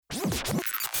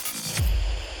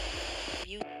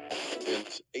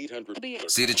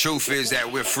See, the truth is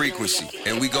that we're frequency,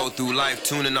 and we go through life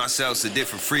tuning ourselves to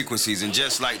different frequencies. And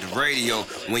just like the radio,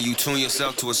 when you tune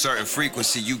yourself to a certain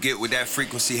frequency, you get what that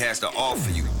frequency has to offer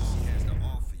you.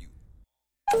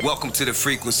 Welcome to the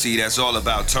frequency that's all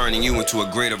about turning you into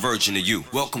a greater version of you.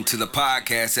 Welcome to the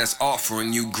podcast that's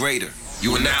offering you greater.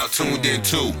 You are now tuned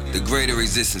into the Greater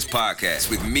Existence Podcast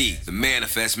with me, the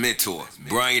Manifest Mentor,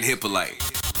 Brian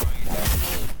Hyppolite.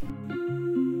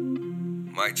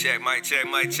 Mic check, mic check,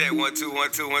 mic check. 1, 2,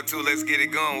 1, 2, 1, 2. Let's get it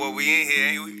going. Well, we in here,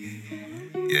 ain't we?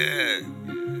 Yeah.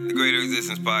 The Greater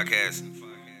Existence Podcast.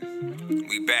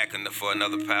 We back for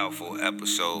another powerful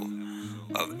episode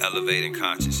of Elevating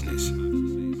Consciousness.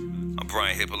 I'm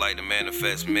Brian Hyppolite, the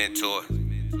Manifest Mentor,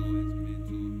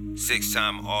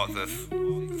 6-time author,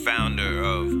 founder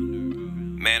of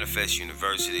Manifest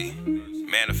University,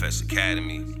 Manifest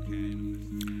Academy,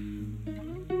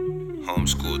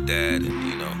 homeschool dad, and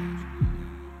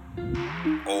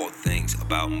all things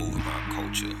about moving our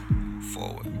culture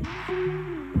forward.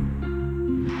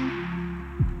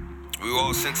 We were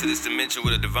all sent to this dimension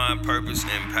with a divine purpose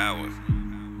and power.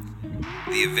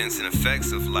 The events and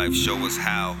effects of life show us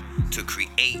how to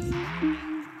create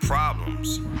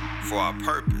problems for our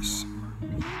purpose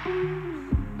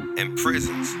and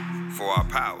prisons for our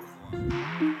power.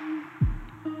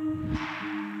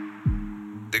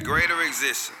 The Greater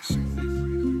Existence,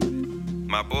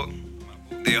 my book,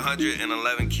 The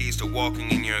 111 Keys to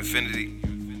Walking in Your Infinity.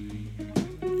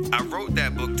 I wrote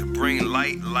that book to bring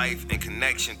light, life, and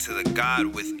connection to the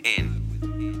God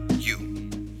within you.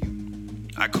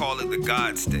 I call it the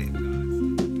God state.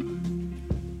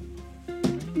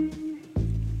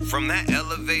 From that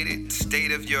elevated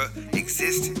state of your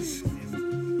existence,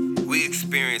 we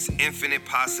experience infinite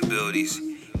possibilities,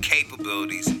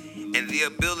 capabilities, and the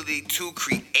ability to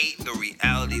create the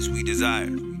realities we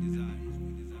desire.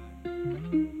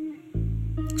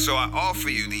 So I offer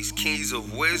you these keys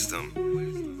of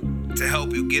wisdom to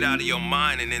help you get out of your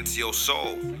mind and into your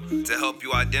soul, to help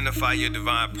you identify your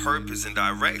divine purpose and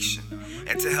direction,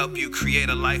 and to help you create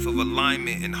a life of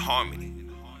alignment and harmony.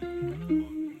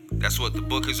 That's what the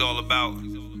book is all about.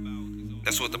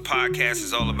 That's what the podcast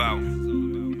is all about.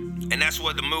 And that's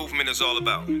what the movement is all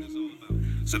about.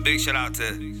 So big shout out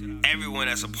to everyone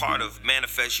that's a part of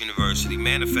Manifest University,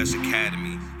 Manifest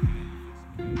Academy,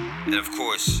 and of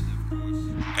course,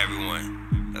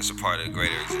 everyone that's a part of the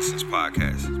Greater Existence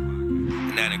Podcast.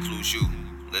 And that includes you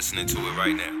listening to it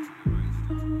right now.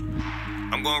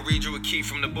 I'm going to read you a key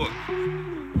from the book.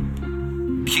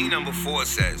 Key number 4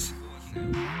 says,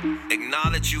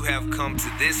 acknowledge you have come to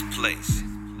this place,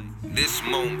 this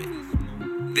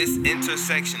moment, this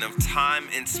intersection of time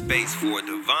and space for a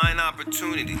divine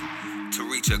opportunity to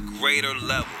reach a greater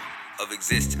level of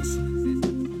existence.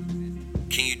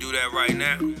 Can you do that right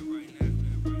now?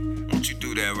 Won't you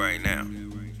do that right now?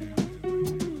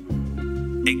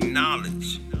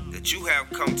 Acknowledge that you have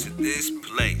come to this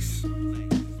place,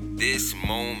 this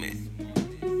moment,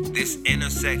 this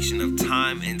intersection of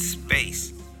time and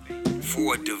space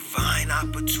for a divine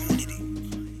opportunity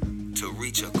to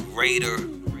reach a greater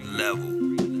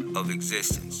level of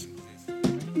existence.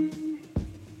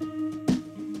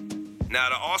 Now,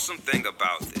 the awesome thing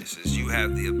about this is you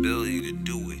have the ability to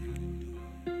do it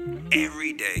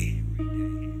every day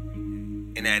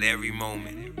and at every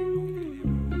moment.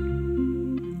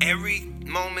 Every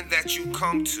moment that you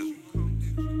come to,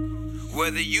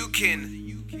 whether you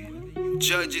can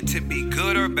judge it to be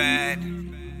good or bad,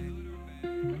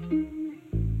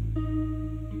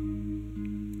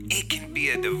 it can be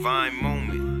a divine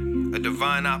moment, a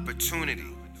divine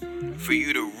opportunity for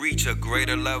you to reach a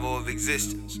greater level of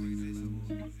existence.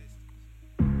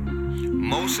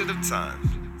 Most of the time,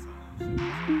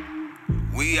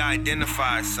 we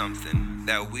identify something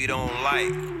that we don't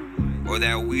like or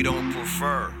that we don't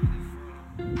prefer.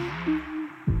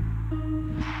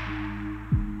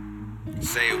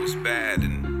 Say it was bad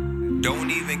and don't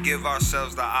even give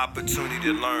ourselves the opportunity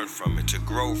to learn from it, to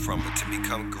grow from it, to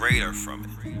become greater from it.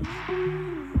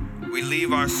 We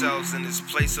leave ourselves in this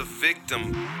place of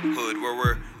victimhood where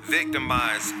we're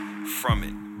victimized from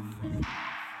it.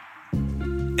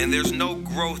 And there's no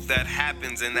growth that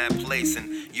happens in that place. And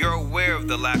you're aware of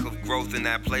the lack of growth in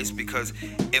that place because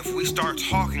if we start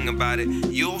talking about it,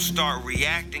 you'll start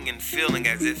reacting and feeling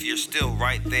as if you're still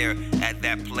right there at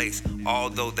that place,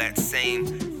 although that same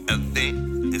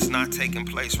event is not taking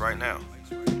place right now.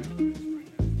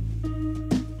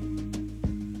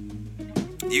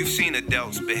 You've seen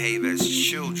adults behave as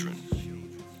children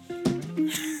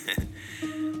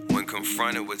when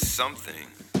confronted with something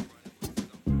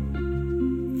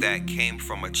that came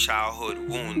from a childhood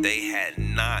wound they had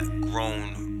not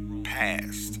grown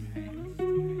past.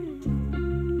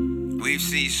 We've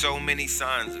seen so many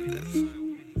signs of this,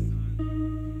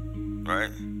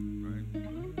 right?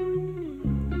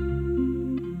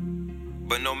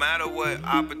 But no matter what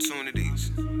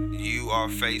opportunities you are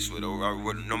faced with,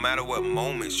 or no matter what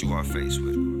moments you are faced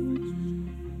with,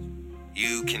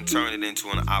 you can turn it into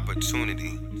an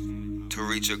opportunity to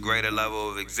reach a greater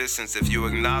level of existence if you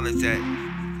acknowledge that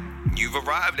you've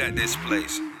arrived at this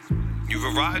place.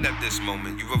 You've arrived at this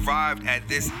moment. You've arrived at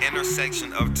this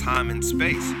intersection of time and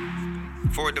space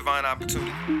for a divine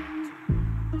opportunity.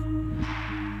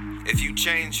 If you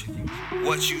change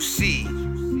what you see,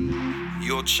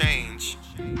 you'll change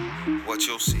what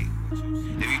you'll see.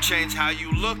 If you change how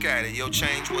you look at it, you'll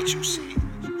change what you see.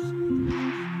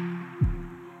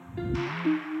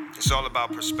 It's all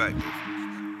about perspective.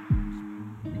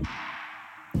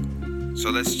 So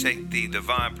let's take the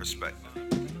divine perspective.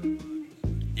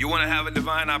 You want to have a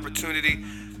divine opportunity?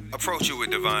 Approach it with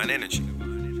divine energy.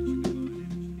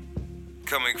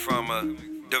 Coming from a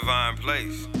divine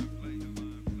place.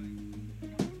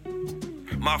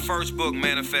 My first book,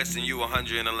 Manifesting You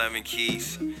 111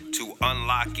 Keys to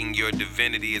Unlocking Your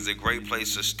Divinity, is a great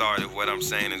place to start if what I'm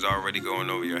saying is already going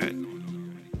over your head.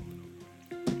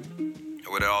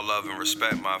 With all love and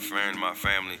respect, my friend, my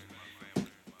family,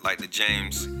 like the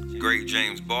great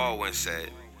James Baldwin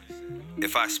said,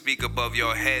 if I speak above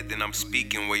your head, then I'm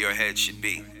speaking where your head should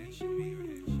be.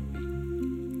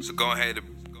 So go ahead and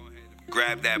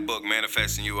grab that book,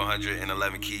 Manifesting You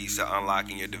 111 Keys to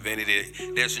Unlocking Your Divinity.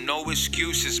 There's no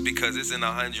excuses because it's in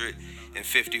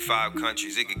 155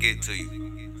 countries. It could get to you.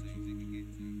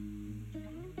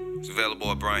 It's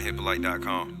available at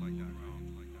Hyppolite.com.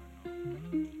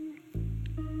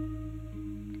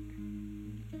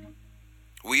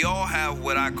 We all have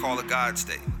what I call a God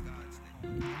state.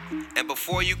 And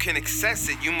before you can access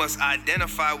it, you must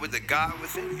identify with the God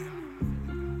within you.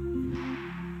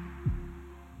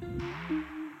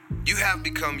 You have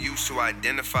become used to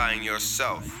identifying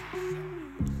yourself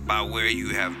by where you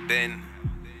have been,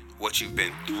 what you've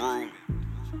been through,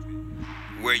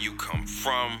 where you come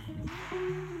from,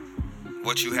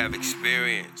 what you have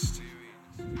experienced.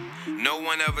 No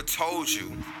one ever told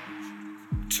you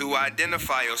to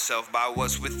identify yourself by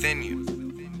what's within you.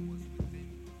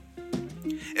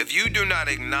 If you do not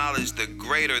acknowledge the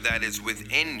greater that is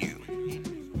within you,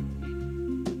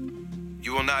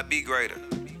 you will not be greater.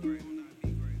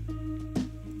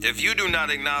 If you do not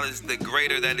acknowledge the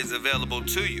greater that is available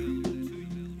to you,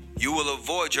 you will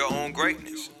avoid your own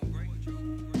greatness.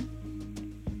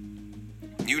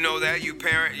 You know that, you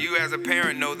as a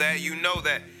parent know that, you know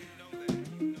that.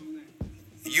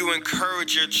 You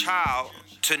encourage your child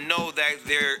to know that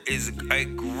there is a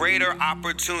greater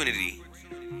opportunity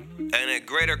and a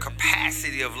greater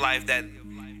capacity of life that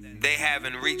they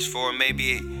haven't reached for,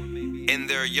 maybe in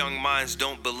their young minds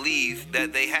don't believe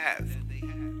that they have.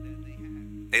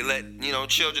 They let,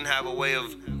 children have a way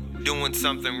of doing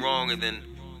something wrong and then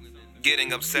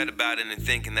getting upset about it and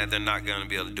thinking that they're not going to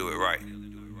be able to do it right.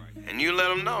 And you let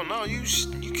them know, no, you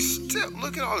can still,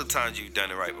 look at all the times you've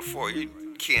done it right before. You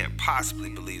can't possibly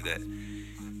believe that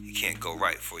it can't go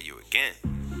right for you again.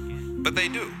 But they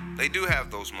do. They do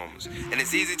have those moments. And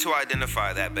it's easy to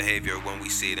identify that behavior when we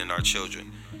see it in our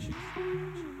children.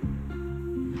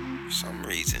 For some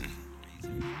reason,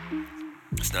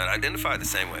 it's not identified the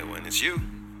same way when it's you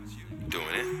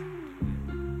doing it.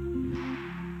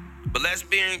 But let's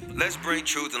bring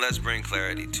truth and let's bring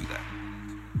clarity to that.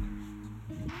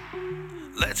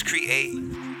 Let's create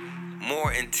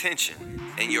more intention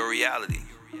in your reality.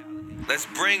 Let's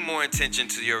bring more intention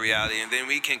to your reality, and then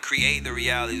we can create the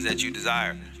realities that you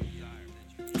desire.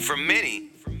 For many,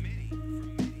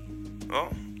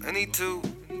 I need to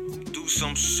do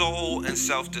some soul and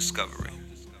self-discovery.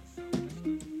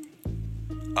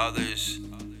 Others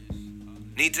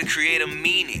need to create a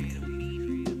meaning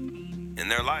in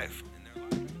their life.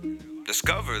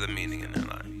 Discover the meaning in their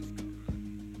life.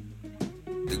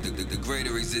 The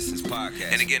Greater Existence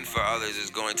Podcast. And again, for others, it's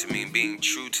going to mean being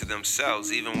true to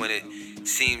themselves, even when it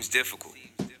seems difficult.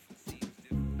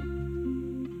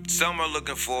 Some are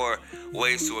looking for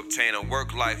ways to obtain a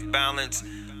work-life balance.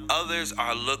 Others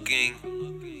are looking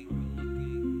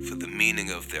for the meaning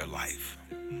of their life.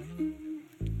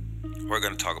 We're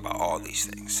going to talk about all these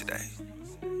things today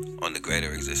on the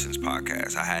Greater Existence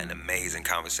Podcast. I had an amazing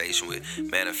conversation with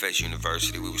Manifest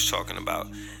University. We was talking about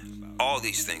all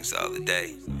these things the other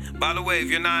day. By the way, if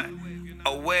you're not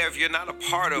aware, if you're not a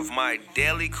part of my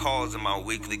daily calls and my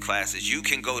weekly classes, you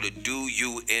can go to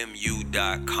doyoumu.com.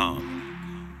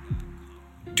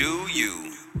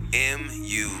 doyoumu.com.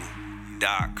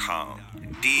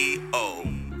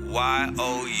 doyoumu.com.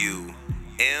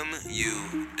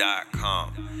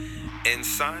 and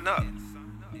sign up.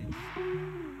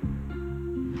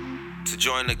 To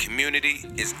join the community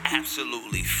is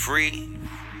absolutely free,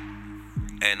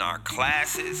 and our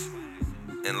classes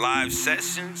and live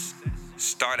sessions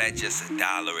start at just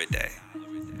 $1 a day.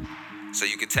 So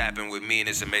you can tap in with me in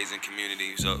this amazing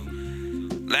community. So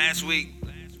last week,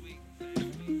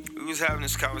 we was having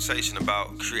this conversation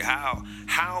about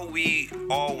how we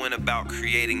all went about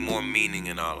creating more meaning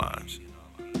in our lives.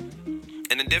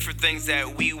 And the different things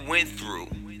that we went through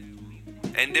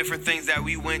and different things that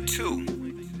we went to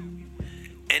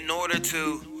in order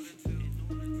to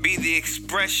be the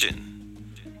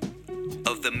expression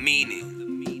of the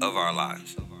meaning of our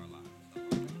lives.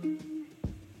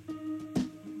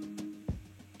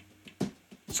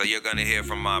 So you're gonna hear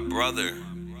from my brother,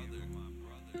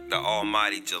 the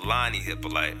almighty Jelani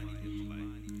Hyppolite,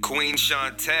 Queen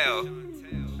Chantal,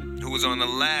 who was on the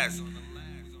last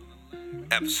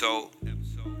episode,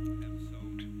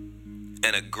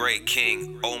 and a great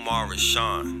king, Omar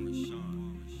Rashan.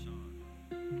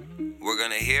 We're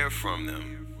gonna hear from them,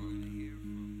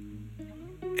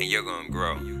 and you're gonna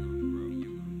grow.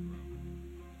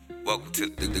 Welcome to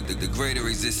the Greater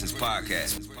Resistance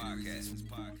Podcast.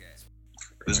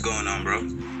 What's going on, bro?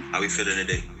 How we feeling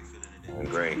today? I'm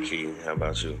great, Key. How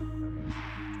about you?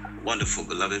 Wonderful,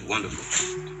 beloved, wonderful.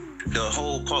 The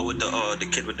whole part with the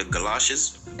kid with the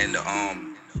galoshes and the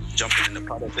jumping in the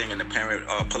puddle thing and the parent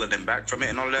pulling them back from it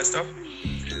and all of that stuff.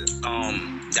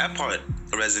 That part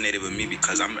resonated with me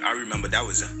because I remember that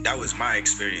was my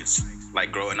experience,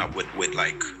 like growing up with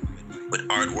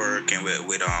artwork and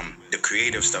with the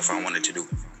creative stuff I wanted to do.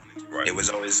 Right. It was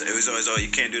always, oh, you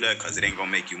can't do that because it ain't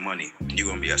gonna make you money. You're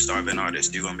gonna be a starving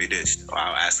artist. You're gonna be this. Or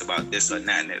I'll ask about this or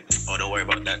that. And oh, don't worry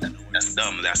about that. That's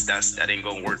dumb. That ain't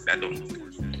gonna work. That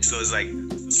don't. So it's like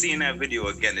seeing that video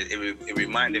again. It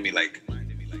reminded me like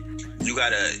you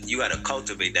gotta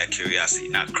cultivate that curiosity,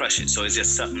 not crush it. So it's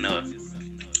just something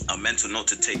a mental note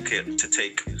to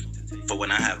take for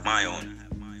when I have my own.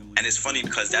 And it's funny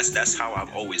because that's how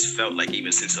I've always felt, like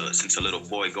even since a little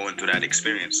boy going through that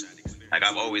experience. Like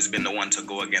I've always been the one to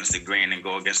go against the grain and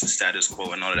go against the status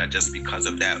quo and all of that, just because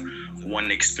of that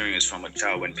one experience from a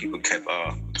child when people kept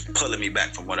pulling me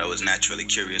back from what I was naturally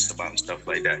curious about and stuff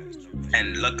like that.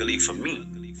 And luckily for me,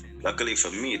 that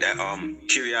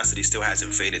curiosity still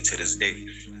hasn't faded to this day.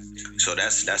 So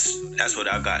that's what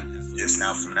I got just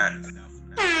now from that.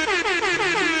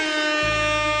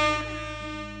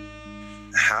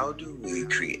 How do we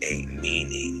create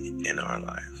meaning in our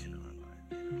life?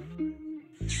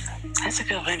 That's a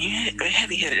good one. You're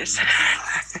heavy hitters.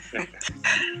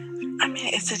 I mean,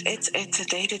 it's a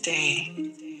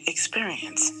day-to-day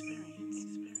experience.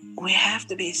 We have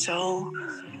to be so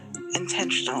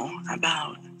intentional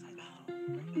about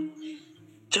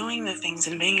doing the things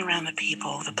and being around the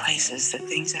people, the places, the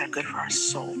things that are good for our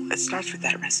soul. It starts with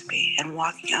that recipe and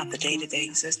walking out the day-to-day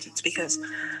existence, because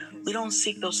we don't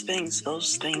seek those things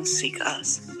seek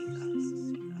us.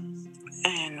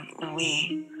 And when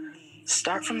we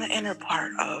start from the inner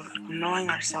part of knowing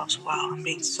ourselves well and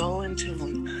being so in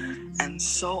tune and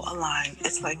so aligned,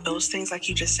 it's like those things, like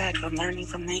you just said, from learning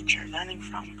from nature, learning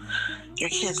from your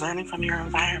kids, learning from your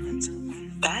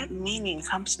environment, that meaning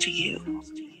comes to you.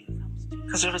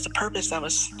 Because there was a purpose that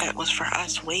was for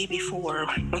us way before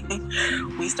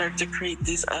we start to create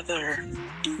these other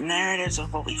narratives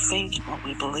of what we think, what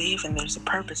we believe, and there's a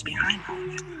purpose behind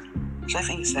that. So I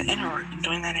think it's the inner work and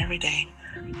doing that every day,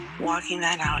 walking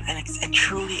that out and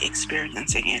truly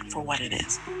experiencing it for what it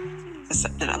is. Because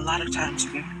a lot of times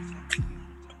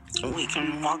we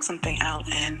can walk something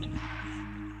out and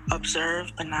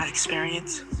observe but not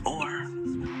experience, or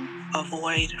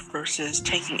avoid versus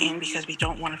taking in because we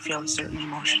don't want to feel a certain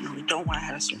emotion or we don't want to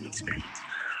have a certain experience.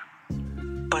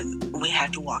 But we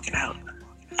have to walk it out.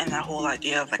 And that whole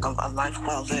idea of like a life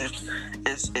well lived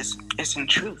is in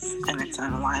truth, and it's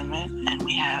in alignment, and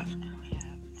we have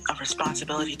a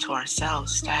responsibility to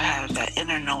ourselves to have that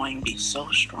inner knowing be so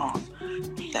strong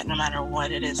that no matter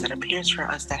what it is that appears for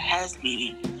us that has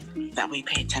meaning, that we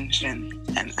pay attention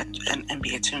and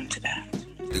be attuned to that.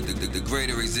 The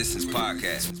Greater Resistance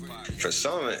Podcast. For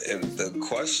some, the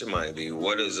question might be,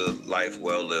 what does a life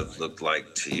well lived look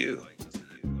like to you?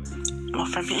 Well,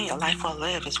 for me, a life well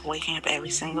lived is waking up every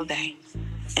single day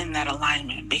in that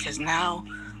alignment, because now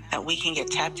that we can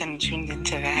get tapped in and tuned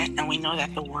into that, and we know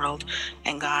that the world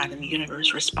and God and the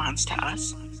universe responds to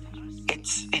us,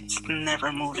 it's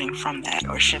never moving from that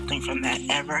or shifting from that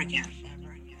ever again.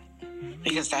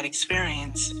 Because that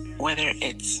experience, whether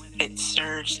it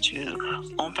serves to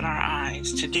open our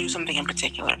eyes, to do something in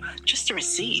particular, just to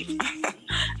receive,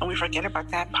 and we forget about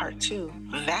that part too,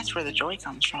 that's where the joy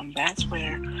comes from. That's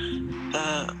where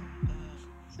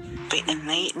the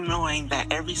innate knowing that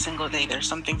every single day there's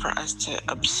something for us to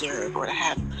observe or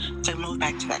to move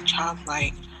back to that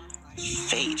childlike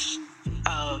faith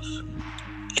of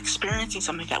experiencing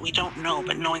something that we don't know,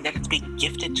 but knowing that it's being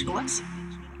gifted to us,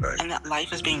 right, and that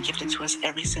life is being gifted to us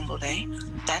every single day.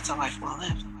 That's a life well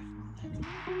lived.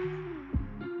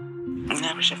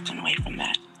 Never shifting away from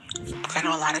that. I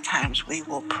know a lot of times we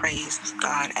will praise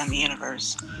God and the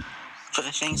universe for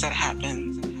the things that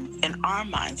happen in our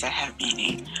minds that have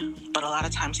meaning, but a lot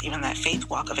of times even that faith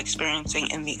walk of experiencing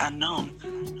in the unknown,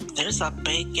 there's a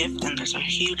big gift and there's a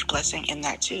huge blessing in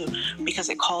that too, because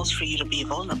it calls for you to be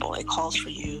vulnerable. It calls for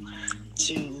you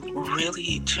to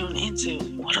really tune into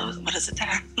what is it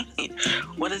that I need?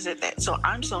 What is it that, so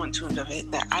I'm so in tune of it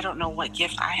that I don't know what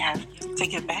gift I have to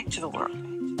give back to the world.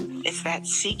 It's that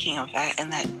seeking of that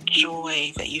and that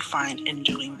joy that you find in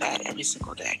doing that every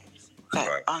single day that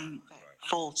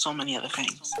unfolds so many other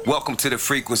things. Welcome to the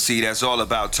frequency that's all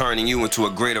about turning you into a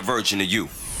greater version of you.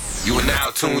 You are now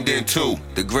tuned into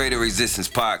the Greater Resistance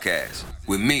Podcast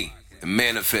with me, the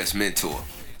Manifest Mentor.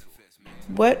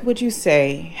 What would you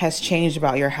say has changed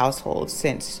about your household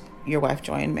since your wife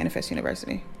joined Manifest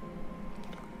University?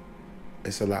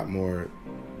 It's a lot more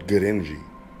good energy,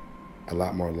 a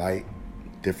lot more light,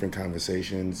 different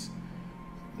conversations,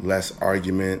 less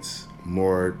arguments,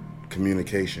 more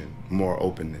communication, more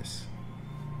openness.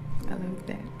 I love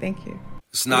that. Thank you.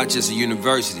 It's not just a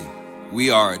university. We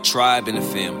are a tribe and a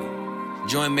family.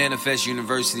 Join Manifest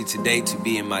University today to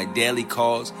be in my daily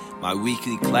calls, my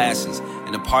weekly classes,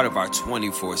 and a part of our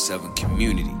 24/7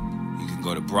 community. You can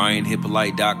go to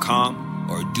brianhyppolite.com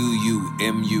or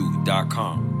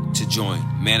doyoumu.com to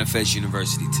join Manifest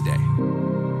University today.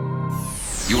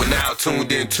 You are now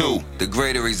tuned into the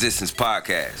Greater Resistance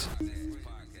Podcast.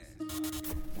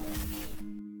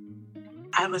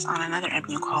 I was on another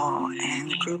MU call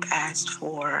and the group asked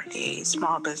for a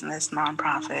small business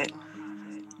nonprofit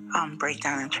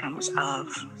breakdown in terms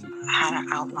of how to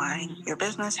outline your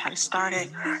business, how to start it,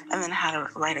 and then how to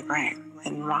write a grant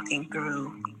and walking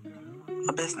through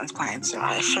a business plan. So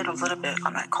I shared a little bit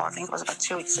on that call, I think it was about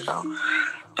 2 weeks ago,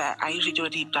 that I usually do a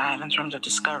deep dive in terms of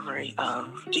discovery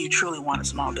of, do you truly want a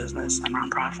small business, a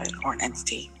nonprofit, or an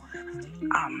entity?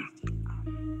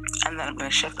 And then I'm going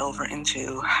to shift over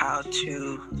into how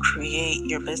to create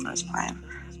your business plan,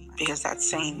 because that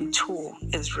same tool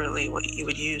is really what you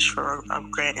would use for a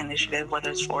grant initiative,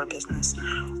 whether it's for a business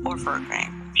or for a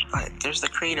grant. But there's the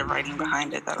creative writing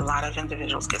behind it that a lot of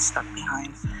individuals get stuck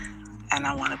behind. And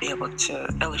I want to be able to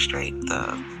illustrate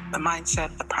the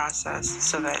mindset, the process,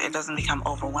 so that it doesn't become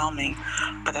overwhelming,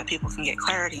 but that people can get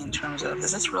clarity in terms of,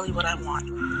 is this really what I want?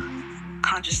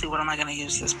 Consciously, what am I going to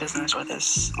use this business or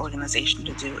this organization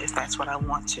to do if that's what I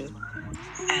want to?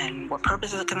 And what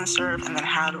purpose is it going to serve? And then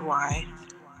how do I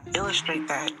illustrate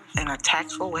that in a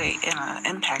tactful way, in an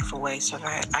impactful way, so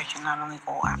that I can not only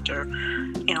go after,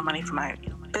 money for my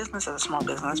business as a small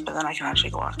business, but then I can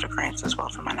actually go after grants as well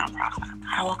for my nonprofit.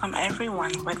 I welcome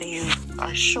everyone, whether you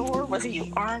are sure, whether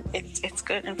you aren't, it's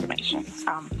good information.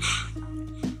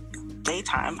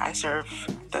 Daytime, I serve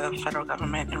the federal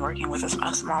government and working with a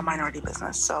small minority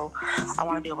business. So I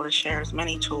want to be able to share as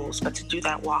many tools, but to do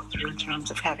that walkthrough in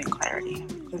terms of having clarity,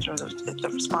 in terms of the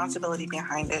responsibility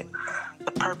behind it,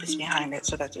 the purpose behind it,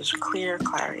 so that there's clear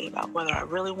clarity about whether I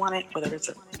really want it, whether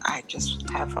I just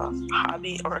have a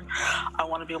hobby, or I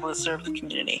want to be able to serve the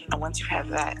community. And once you have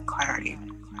that clarity,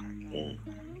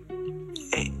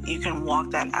 you can walk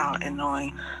that out and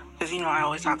knowing, because I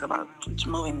always talk about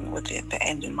moving with the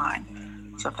end in mind.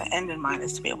 So if the end in mind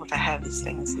is to be able to have these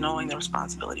things, knowing the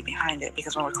responsibility behind it,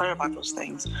 because when we're clear about those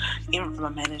things, even from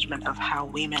a management of how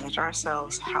we manage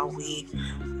ourselves, how we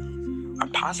or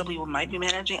possibly we might be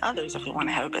managing others if we want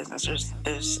to have a business,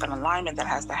 there's an alignment that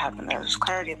has to happen there, there's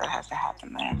clarity that has to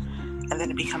happen there, and then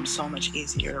it becomes so much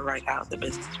easier to write out the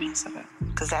business piece of it,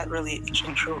 because that really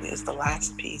and truly is the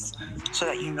last piece, so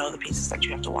that you know the pieces that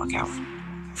you have to walk out.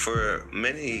 For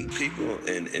many people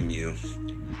in MU,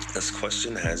 this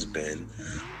question has been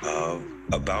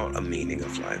about a meaning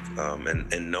of life,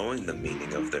 and knowing the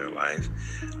meaning of their life,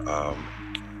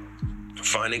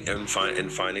 finding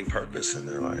purpose in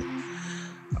their life.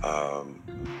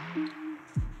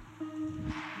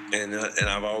 And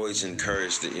I've always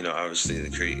encouraged that, obviously the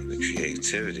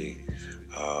creativity,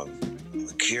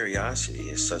 curiosity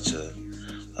is such a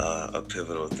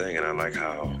pivotal thing, and I like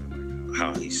how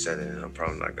he said it. And I'm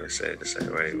probably not going to say it the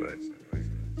same way,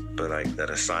 but like that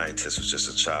a scientist was just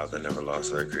a child that never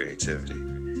lost their creativity.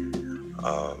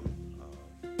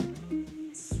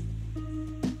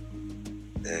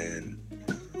 And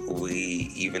we,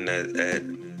 even at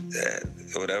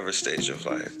whatever stage of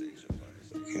life,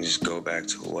 can just go back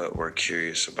to what we're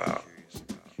curious about.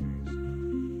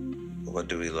 What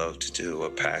do we love to do?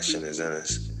 What passion is in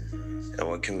us? And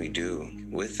what can we do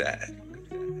with that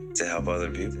to help other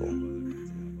people,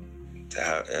 to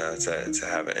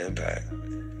have an impact?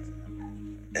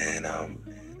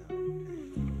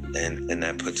 And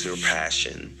that puts your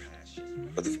passion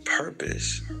with a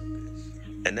purpose.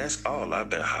 And that's all I've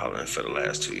been hollering for the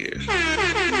last 2 years.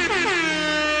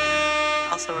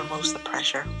 Also removes the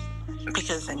pressure,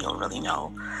 because then you'll really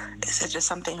know, is it just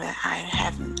something that I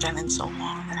haven't done in so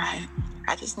long that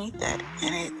I just need that?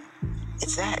 And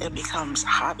it's that it becomes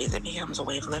hobbies, it becomes a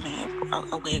way of living,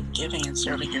 a way of giving and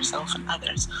serving yourself and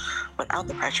others without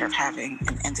the pressure of having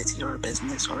an entity or a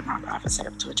business or a nonprofit set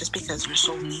up to it, just because your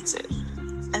soul needs it.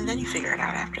 And then you figure it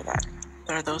out after that.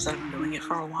 There are those that have been doing it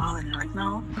for a while and you're like,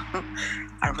 no,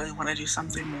 I really want to do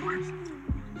something more.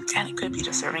 And it could be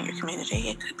just serving your community.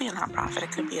 It could be a nonprofit.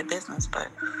 It could be a business. But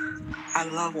I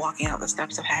love walking out the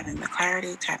steps of having the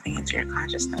clarity, tapping into your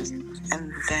consciousness,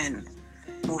 and then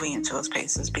moving into those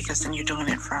spaces, because then you're doing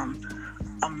it from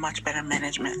a much better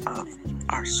management of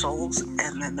our souls,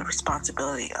 and then the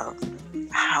responsibility of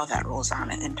how that rolls on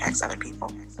and impacts other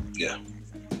people. Yeah,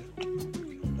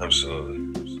 absolutely.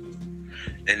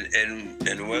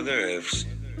 And whether it's,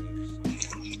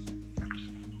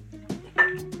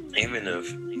 even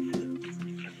if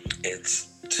it's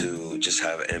to just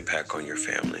have an impact on your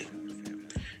family,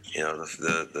 you know,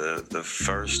 the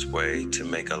first way to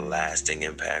make a lasting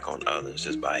impact on others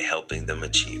is by helping them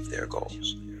achieve their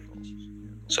goals.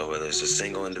 So whether it's a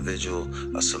single individual,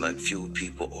 a select few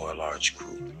people, or a large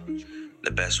group,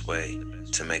 the best way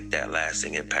to make that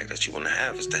lasting impact that you want to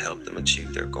have is to help them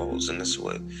achieve their goals. And this is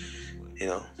what, you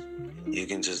know, you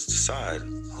can just decide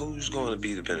who's going to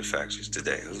be the benefactors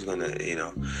today, who's going to, you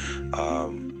know,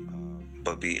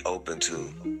 but be open to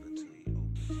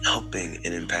helping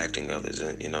and impacting others,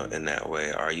 and, you know, in that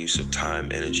way. Our use of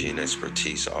time, energy, and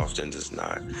expertise often does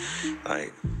not,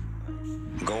 like,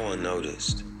 go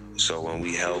unnoticed. So when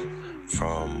we help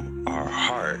from our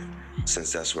heart,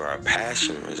 since that's where our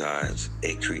passion resides,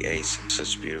 it creates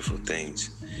such beautiful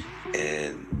things.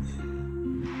 And,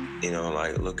 you know,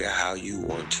 like, look at how you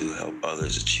want to help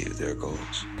others achieve their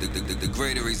goals. The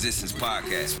Greater Resistance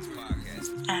Podcast.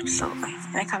 Absolutely.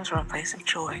 And it comes from a place of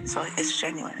joy. So it's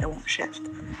genuine. It won't shift.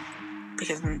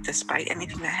 Because despite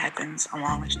anything that happens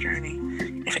along this journey,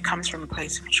 if it comes from a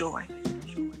place of joy,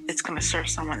 it's going to serve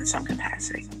someone in some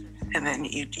capacity. And then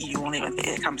you won't even,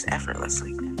 it comes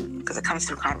effortlessly. Because it comes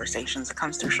through conversations. It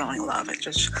comes through showing love. It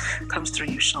just comes through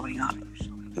you showing up.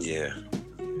 Yeah.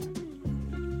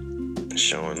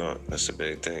 Showing up. That's a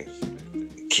big thing.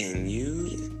 Can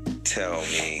you tell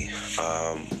me,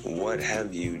 what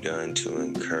have you done to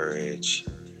encourage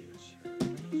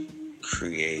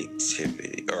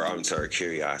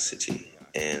curiosity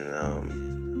and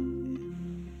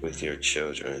with your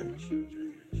children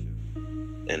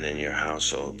and in your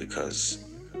household? Because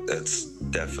that's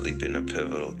definitely been a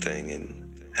pivotal thing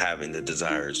in having the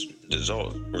desired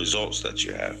results that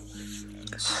you have.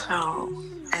 So,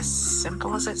 as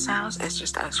simple as it sounds, it's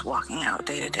just us walking out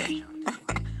day to day.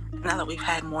 Now that we've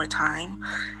had more time,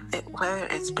 whether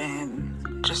it's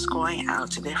been just going out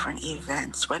to different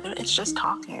events, whether it's just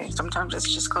talking, sometimes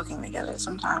it's just cooking together,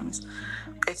 sometimes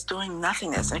it's doing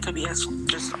nothingness. It could be us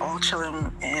just all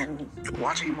chilling and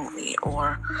watching a movie,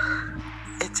 or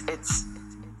it's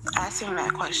asking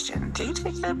that question, do you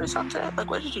take care of yourself today?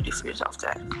 Like, what did you do for yourself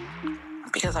today?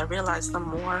 Because I realized the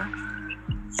more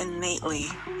innately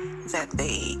that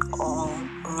they all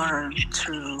learn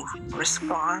to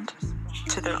respond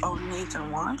to their own needs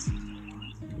and wants,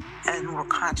 and we're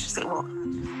consciously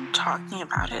talking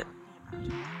about it,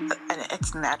 and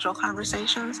it's natural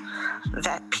conversations,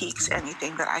 that piques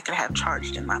anything that I could have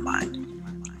charged in my mind.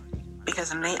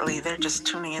 Because innately they're just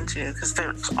tuning into, because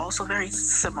they're also very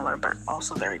similar but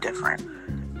also very different.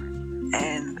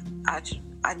 And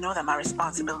I know that my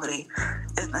responsibility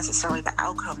isn't necessarily the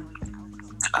outcome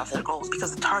of their goals,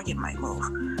 because the target might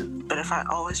move. But if I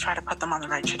always try to put them on the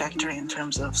right trajectory in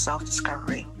terms of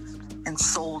self-discovery and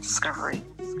soul discovery,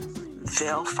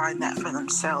 they'll find that for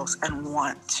themselves and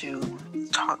want to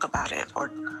talk about it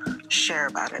or share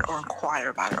about it or inquire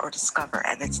about it or discover.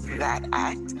 And it's that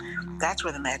act, that's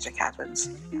where the magic happens.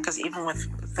 Because even with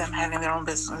them having their own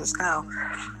businesses now,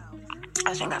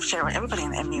 I think I've shared with everybody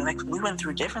in the MU, like, we went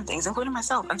through different things, including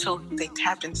myself, until they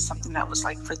tapped into something that was,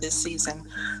 like, for this season,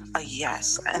 a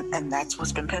yes. And that's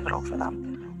what's been pivotal for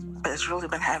them. But it's really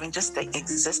been having just the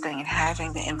existing and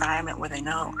having the environment where they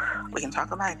know we can talk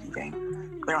about anything.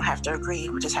 We don't have to agree,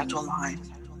 we just have to align.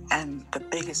 And the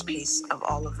biggest piece of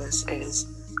all of this is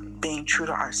being true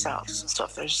to ourselves. So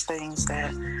if there's things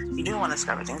that you do want to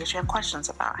discover, things that you have questions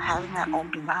about, having that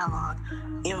open dialogue,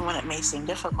 even when it may seem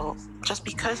difficult, just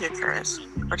because you're curious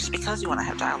or just because you want to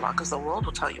have dialogue, because the world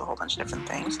will tell you a whole bunch of different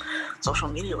things. Social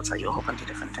media will tell you a whole bunch of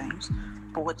different things.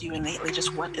 But what do you innately,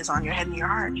 just what is on your head and your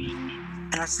heart?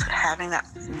 And it's having that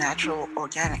natural,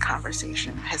 organic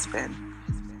conversation has been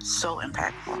so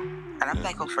impactful. And I'm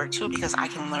thankful for it too, because I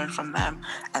can learn from them,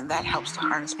 and that helps to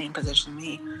harness me and position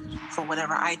me for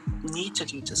whatever I need to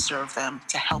do to serve them,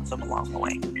 to help them along the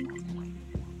way.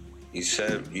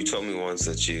 You told me once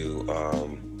that you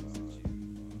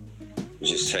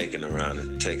just taking them around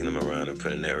and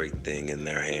putting everything in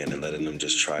their hand and letting them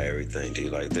just try everything. Do you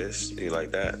like this? Do you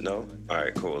like that? No? All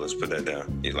right, cool. Let's put that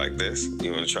down. You like this?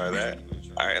 You want to try that?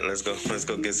 All right, let's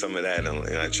go get some of that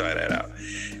and try that out.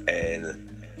 And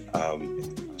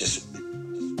just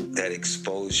that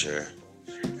exposure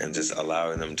and just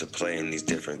allowing them to play in these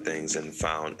different things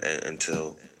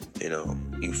until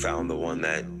you found the one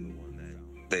that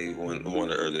they wanted,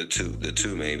 or the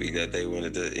two maybe that they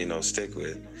wanted to stick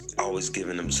with. Always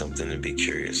giving them something to be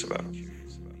curious about.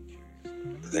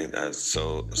 I think that's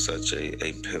such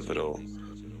a pivotal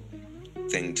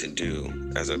thing to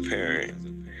do as a parent,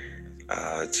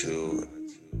 to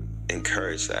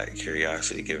encourage that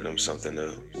curiosity, give them something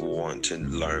to want to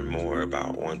learn more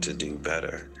about, want to do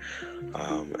better,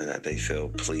 and that they feel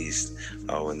pleased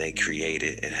when they create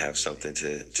it and have something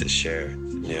to share.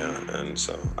 Yeah, and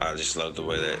so I just love the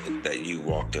way that you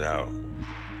walked it out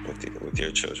with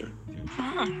your children.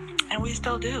 And we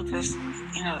still do, because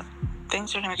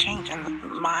things are going to change, and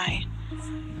my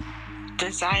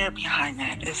desire behind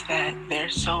that is that they're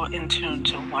so in tune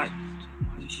to what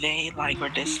they like or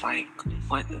dislike,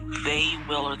 what they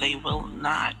will or they will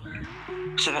not,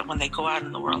 so that when they go out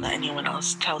in the world and anyone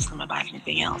else tells them about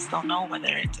anything else, they'll know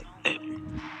whether it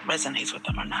resonates with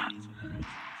them or not.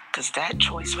 Because that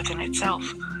choice within itself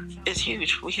is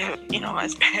huge. We have,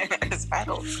 as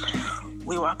adults,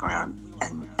 we walk around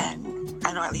and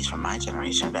I know, at least from my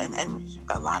generation and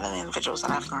a lot of the individuals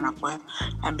that I've grown up with,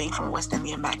 and being from a West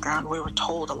Indian background, we were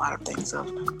told a lot of things of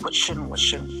what shouldn't,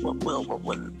 what will, what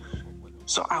wouldn't.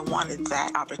 So I wanted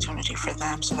that opportunity for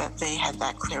them so that they had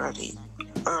that clarity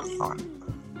early on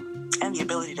and the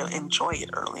ability to enjoy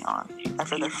it early on, and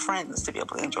for their friends to be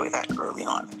able to enjoy that early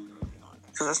on.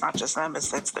 Because it's not just them, it's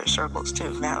their circles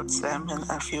too. Now it's them and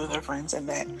a few of their friends, and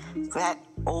that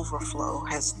overflow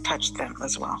has touched them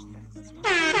as well.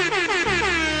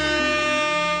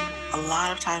 A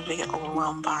lot of times we get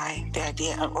overwhelmed by the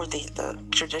idea or the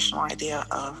traditional idea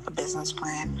of a business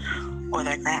plan or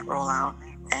that grant rollout.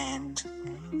 And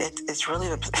it's really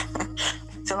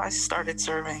until I started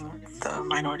serving the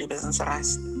minority business that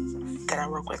I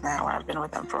work with now, and I've been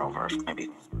with them for over maybe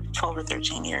 12 or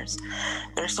 13 years.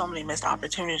 There's so many missed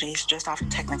opportunities just off of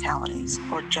technicalities,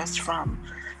 or just from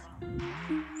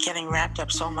getting wrapped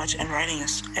up so much in writing a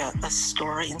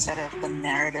story instead of the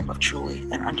narrative of truly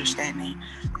and understanding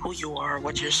who you are,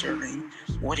 what you're serving,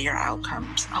 what are your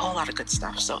outcomes, a whole lot of good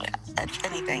stuff. So if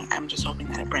anything, I'm just hoping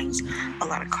that it brings a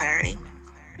lot of clarity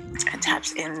and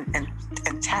taps in and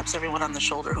taps everyone on the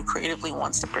shoulder who creatively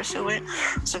wants to pursue it,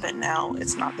 so that now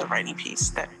it's not the writing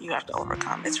piece that you have to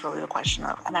overcome. It's really a question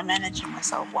of, am I managing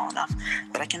myself well enough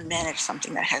that I can manage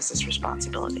something that has this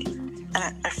responsibility?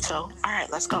 And so, all right,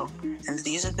 let's go. And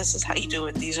this is how you do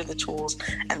it. These are the tools,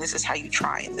 and this is how you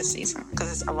try in this season.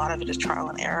 Because a lot of it is trial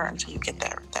and error until you get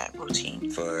that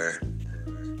routine. For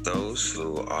those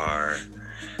who are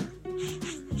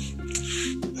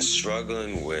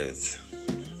struggling with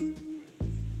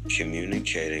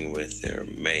communicating with their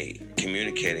mate,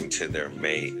 communicating to their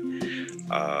mate,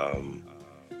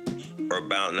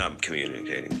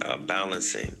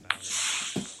 balancing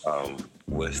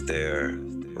with their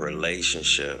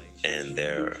relationship and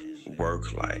their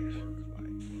work life.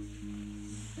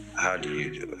 How do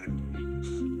you do it?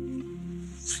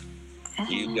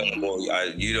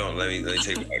 You don't. Let me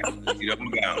take it back. You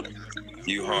don't balance.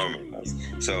 You harmonize.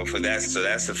 So that's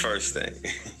the first thing.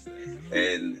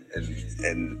 and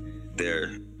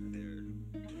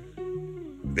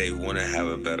they want to have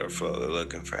a better flow. They're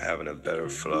looking for having a better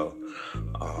flow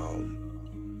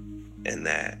in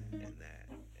that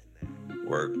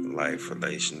work-life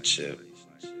relationship.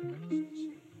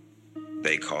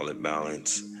 They call it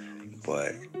balance,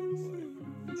 but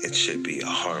it should be a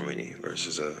harmony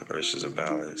versus a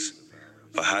balance.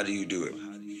 But how do you do it?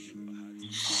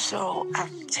 So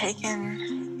I've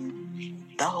taken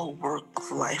the whole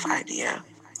work-life idea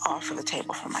off of the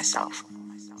table for myself.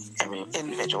 Every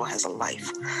individual has a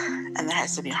life, and there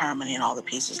has to be harmony in all the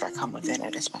pieces that come within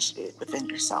it, especially within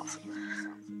yourself.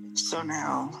 So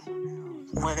now,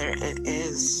 whether it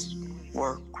is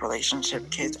work, relationship,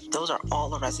 kids, those are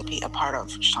all a recipe, a part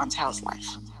of Chantal's life.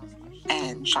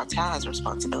 And Chantal has a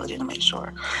responsibility to make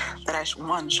sure that I,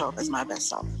 one, show up as my best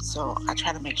self. So I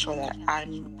try to make sure that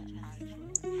I'm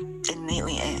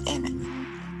innately and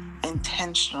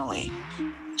intentionally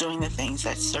doing the things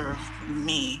that serve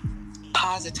me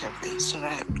positively, so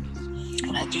that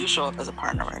when I do show up as a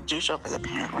partner, when I do show up as a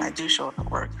parent, when I do show up at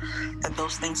work, that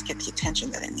those things get the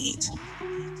attention that it needs.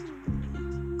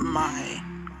 My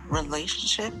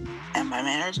relationship and my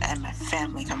marriage and my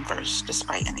family come first,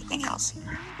 despite anything else.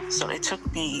 So it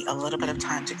took me a little bit of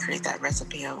time to create that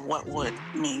recipe of what would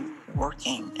me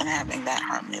working and having that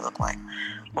harmony look like.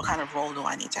 What kind of role do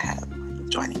I need to have?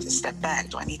 Do I need to step back?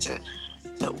 Do I need to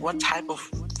what type of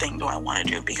thing do I want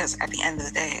to do? Because at the end of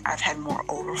the day, I've had more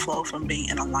overflow from being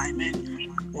in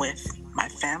alignment with my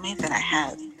family than I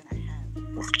had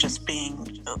with just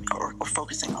being or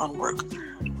focusing on work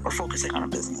or focusing on a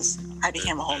business. I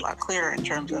became a whole lot clearer in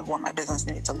terms of what my business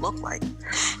needed to look like,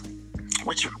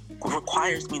 which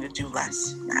requires me to do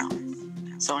less now.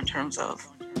 So in terms of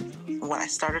what I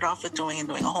started off with doing and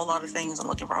doing a whole lot of things and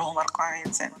looking for a whole lot of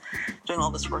clients and doing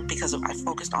all this work because I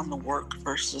focused on the work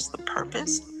versus the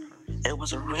purpose, it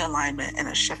was a realignment and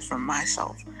a shift for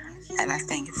myself. And I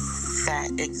think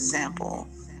that example,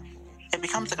 it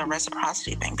becomes like a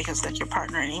reciprocity thing, because like your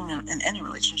partner, and even in any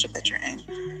relationship that you're in,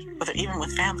 whether even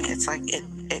with family, it's like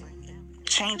it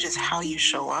changes how you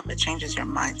show up, it changes your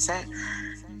mindset.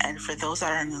 And for those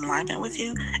that are in alignment with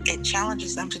you, it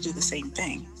challenges them to do the same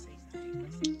thing.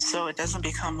 So it doesn't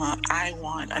become a I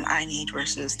want and I need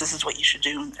versus this is what you should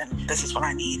do and this is what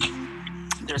I need.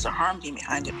 There's a harmony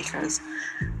behind it, because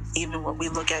even what we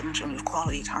look at in terms of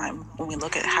quality time, when we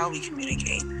look at how we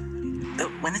communicate,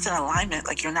 when it's in alignment,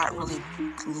 like you're not really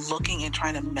looking and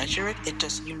trying to measure it. It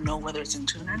just, you know whether it's in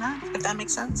tune or not, if that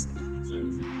makes sense.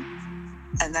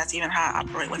 And that's even how I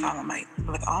operate with all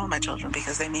of my children,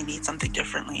 because they may need something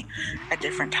differently at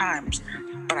different times.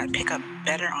 But I pick up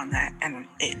better on that, and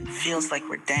it feels like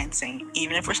we're dancing,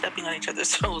 even if we're stepping on each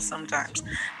other's toes. Sometimes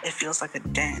it feels like a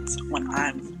dance when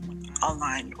I'm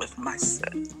aligned with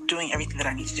myself, doing everything that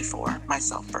I need to do for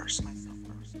myself first.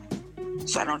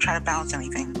 So I don't try to balance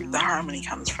anything. The harmony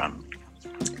comes from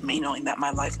me knowing that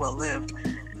my life well lived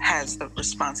has the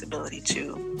responsibility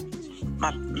to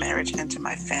my marriage and to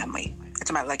my family, and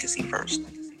to my legacy first.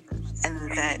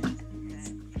 And then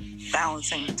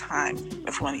balancing the time,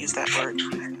 if we want to use that word,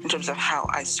 in terms of how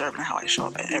I serve and how I show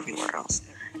up at everywhere else.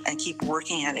 And keep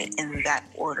working at it in that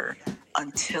order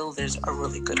until there's a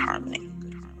really good harmony.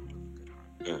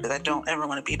 Because I don't ever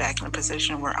want to be back in a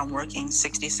position where I'm working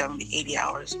 60, 70, 80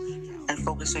 hours and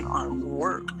focusing on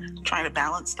work, trying to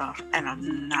balance stuff, and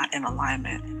I'm not in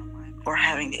alignment or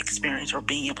having the experience or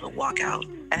being able to walk out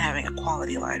and having a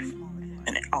quality life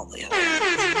and all the other.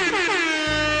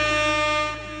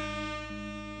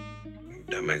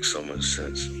 That makes so much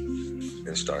sense.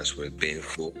 It starts with being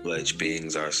full-fledged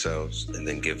beings ourselves, and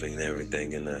then giving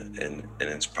everything in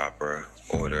its proper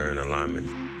order and alignment.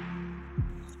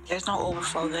 There's no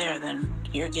overflow there, then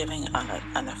you're giving on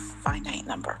a finite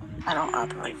number. I don't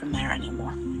operate from there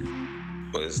anymore.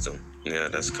 Wisdom. Yeah,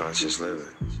 that's conscious living.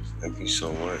 Thank you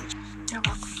so much. You're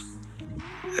welcome.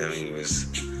 Emmy was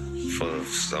full of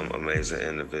some amazing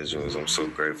individuals. I'm so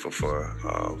grateful for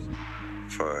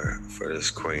this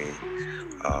queen.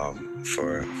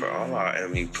 For all our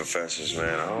Emmy professors,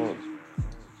 man. I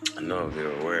don't know if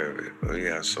you're aware of it, but we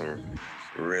have some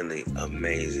really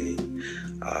amazing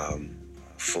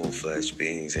full-fledged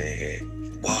beings in here,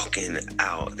 walking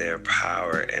out their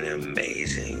power in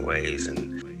amazing ways.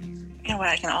 And what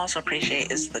I can also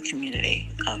appreciate is the community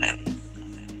of it.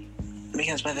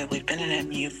 Because whether we've been in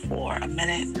MU for a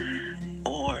minute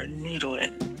or new to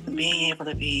it, being able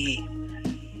to be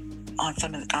on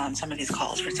some of these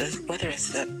calls, whether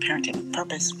it's the parenting with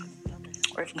purpose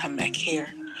or even come back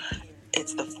here,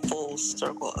 it's the full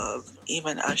circle of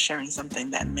even us sharing something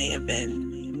that may have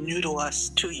been new to us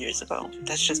 2 years ago.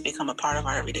 That's just become a part of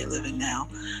our everyday living now,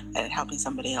 and helping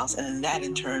somebody else, and then that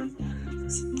in turn,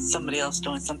 somebody else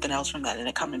doing something else from that, and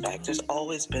it coming back. There's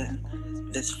always been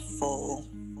this full,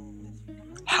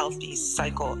 healthy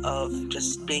cycle of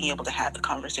just being able to have the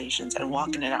conversations and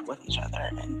walking it out with each other,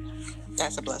 and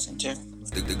that's a blessing too.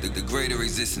 The Greater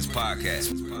Resistance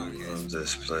Podcast. Love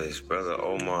this place. Brother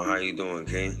Omar, how you doing,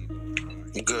 King?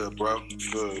 Good, bro.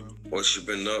 Good. What you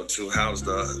been up to? How's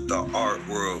the art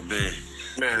world been?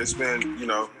 Man, it's been,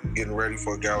 getting ready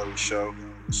for a gallery show.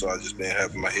 So I just been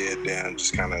having my head down,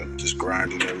 just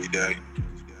grinding every day.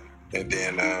 And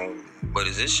then what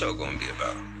is this show gonna be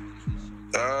about?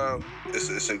 It's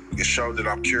a show that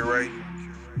I'm curating.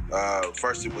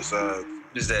 First it was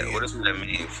What does that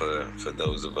mean for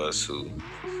those of us who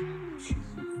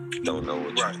don't know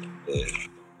what right. you said?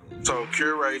 So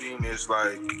curating is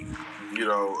like,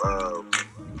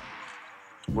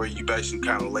 where you basically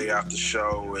kind of lay out the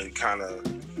show and kind of,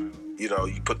 you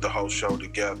put the whole show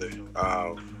together,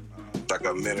 like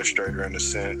an administrator in a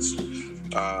sense.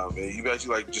 And you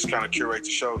basically like just kind of curate the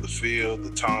show, the feel,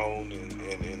 the tone,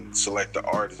 and select the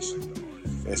artist.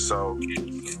 And so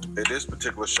in this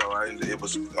particular show, it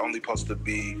was only supposed to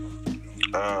be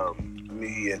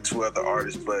me and 2 other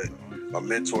artists, but my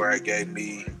mentor gave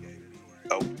me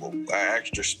an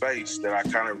extra space that I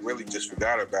kind of really just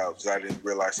forgot about because I didn't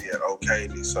realize he had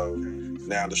okayed it. So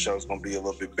now the show's going to be a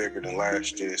little bit bigger than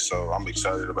last year. So I'm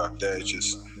excited about that. It's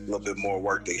just a little bit more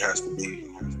work that has to be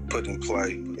put in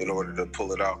play in order to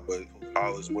pull it off. But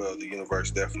all is well. The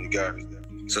universe definitely got it.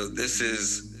 So this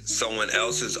is someone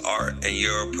else's art and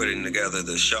you're putting together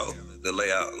the show, the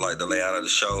layout of the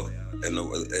show and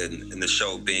the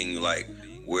show being like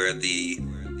where the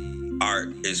art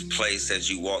is placed as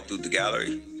you walk through the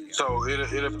gallery? So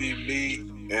it'll be me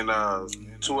and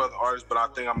 2 other artists, but I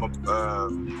think I'm gonna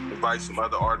invite some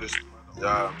other artists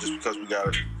just because we got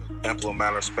an ample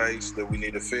amount of space that we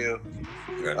need to fill.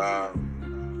 Okay.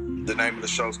 The name of the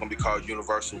show is gonna be called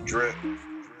Universal Drip.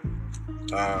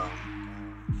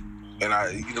 And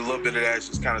a little bit of that's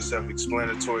just kind of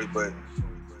self-explanatory, but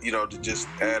to just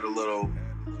add a little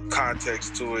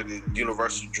context to it,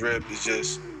 Universal Drip is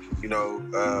just a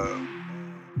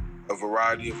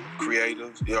variety of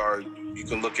creatives. Or you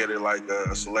can look at it like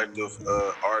a selective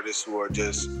artists who are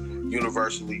just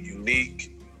universally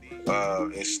unique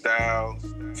in style,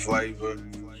 flavor,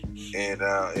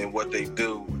 and what they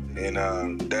do. And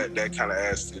that kind of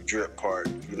adds to the drip part.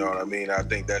 You know what I mean? I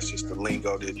think that's just the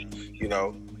lingo that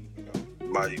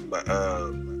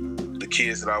the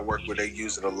kids that I work with, they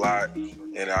use it a lot,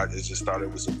 and I just thought it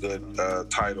was a good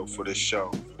title for this show.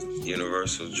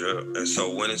 Universal Drip. And so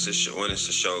when does the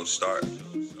show start?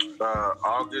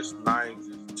 August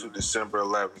 9th to September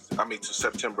 11th.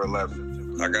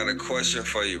 I got a question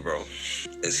for you, bro.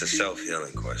 It's a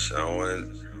self-healing question. I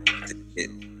want to get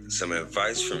some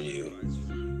advice from you,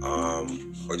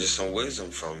 or just some wisdom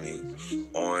from you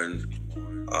on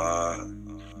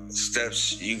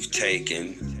steps you've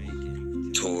taken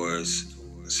towards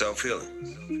self-healing.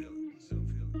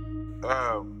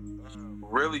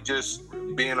 Really just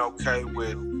being okay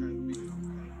with,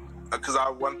 because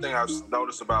one thing I've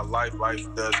noticed about life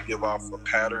does give off a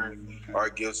pattern, or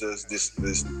it gives us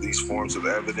these forms of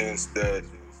evidence that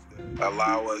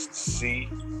allow us to see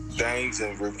things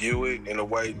and review it in a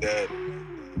way that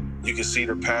you can see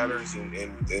the patterns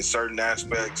in certain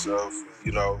aspects of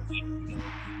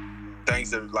things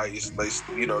that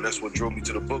that's what drew me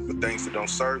to the book, but things that don't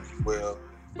serve you well,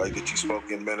 like that you spoke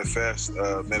in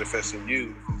manifesting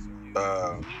you,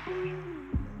 the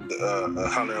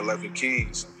 111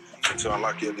 keys to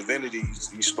unlock your divinity.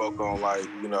 You spoke on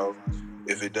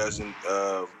if it doesn't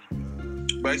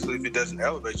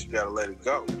elevate, you gotta let it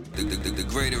go. The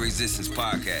Greater Resistance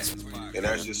Podcast. And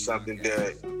that's just something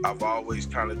that I've always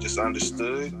kind of just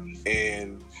understood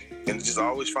and just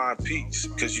always find peace,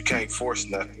 because you can't force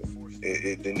nothing.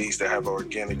 It needs to have an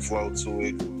organic flow to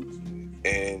it.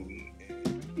 And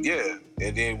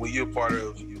then when you're part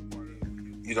of,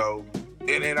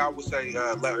 and I would say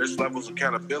there's levels of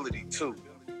accountability too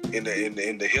in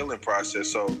the healing process.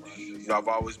 So, I've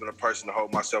always been a person to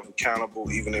hold myself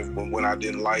accountable, even when I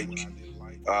didn't like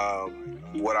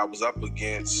what I was up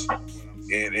against,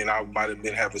 and I might have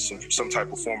been having some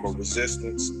type of form of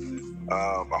resistance.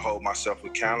 I hold myself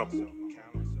accountable,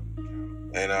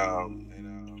 and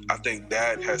I think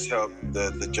that has helped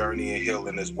the journey in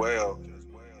healing as well.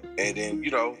 And then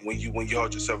when you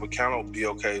hold yourself accountable, be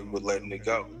okay with letting it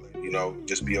go.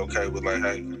 Just be okay with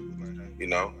hey,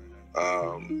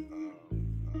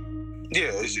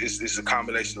 it's a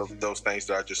combination of those things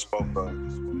that I just spoke of,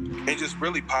 and just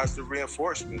really positive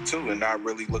reinforcement too, and not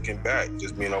really looking back,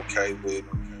 just being okay with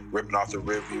ripping off the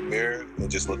rearview mirror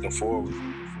and just looking forward.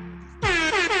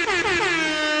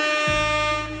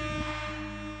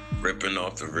 Ripping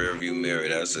off the rearview mirror,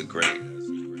 that's a great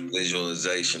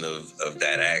visualization of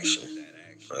that action,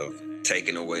 of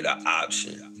taking away the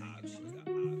option.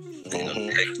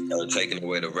 Taking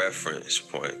away the reference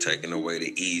point, taking away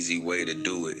the easy way to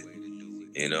do it,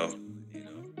 And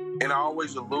I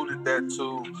always alluded that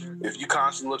to, if you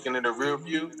constantly looking in the rear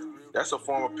view, that's a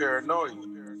form of paranoia.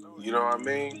 You know what I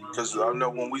mean? Because I know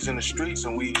when we's in the streets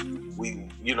and we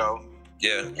when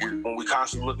we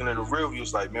constantly looking in the rear view,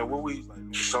 it's like, man,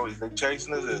 is they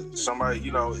chasing us? Is somebody,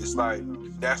 it's like,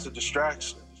 that's a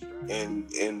distraction.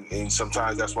 and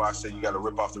sometimes that's why I say you got to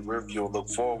rip off the rear view and look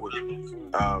forward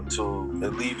to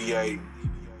alleviate,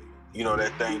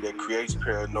 that thing that creates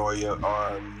paranoia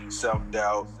or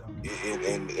self-doubt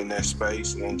in that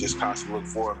space, and just constantly look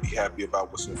forward and be happy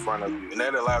about what's in front of you. And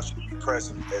that allows you to be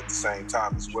present at the same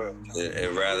time as well.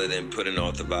 And rather than putting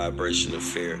off the vibration of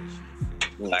fear,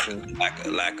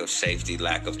 lack of safety,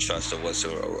 lack of trust of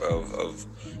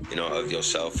of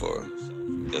yourself or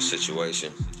your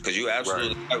situation, because you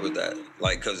absolutely right with that.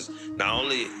 Like, because not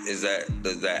only does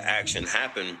that action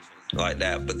happen like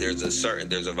that, but there's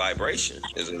a vibration.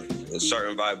 There's a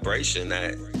certain vibration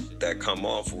that come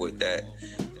off with that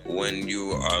when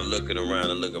you are looking around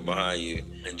and looking behind you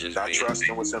and just not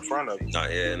trusting what's in front of you.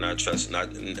 Not trusting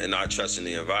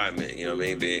the environment. You know what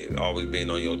I mean? Always being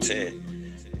on your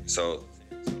 10. So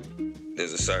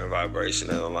there's a certain vibration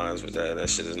that aligns with that. That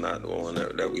shit is not the one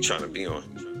that we trying to be on.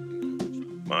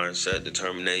 Mindset,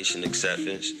 determination,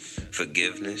 acceptance,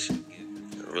 forgiveness. And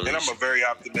I'm a very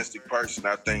optimistic person.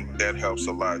 I think that helps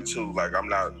a lot too. Like, I'm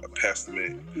not a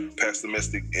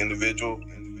pessimistic individual.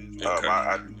 Okay.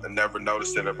 I never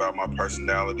noticed it about my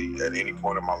personality at any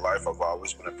point in my life. I've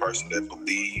always been a person that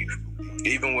believed,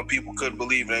 even when people couldn't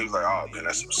believe, and they was like, "Oh man,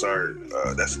 that's absurd.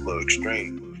 That's a little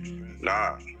extreme."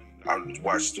 Nah, I've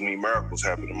watched too many miracles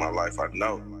happen in my life. I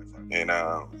know, and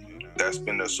that's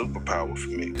been a superpower for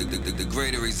me. The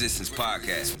Greater Resistance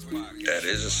Podcast. That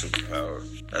is a superpower.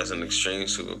 That's an extreme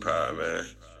superpower, man.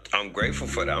 I'm grateful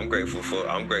for that. I'm grateful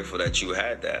that you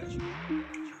had that.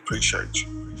 Appreciate you.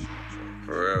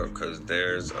 For real, because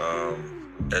there's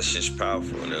that's just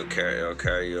powerful, and it'll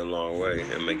carry you a long way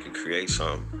and make you create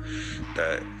something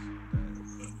that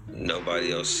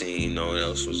nobody else seen, no one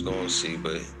else was going to see,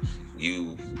 but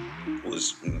you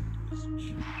was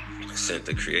sent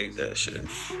to create that shit.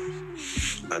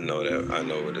 I know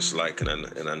what it's like, and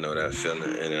I know that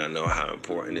feeling, and I know how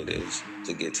important it is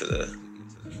to get to the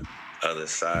other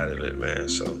side of it, man.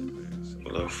 So I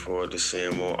look forward to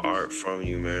seeing more art from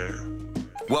you, man.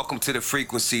 Welcome to the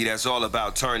frequency that's all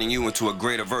about turning you into a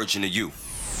greater version of you.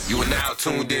 You are now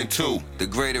tuned into the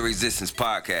Greater Resistance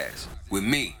Podcast with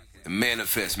me, the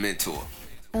Manifest Mentor.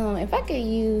 If I could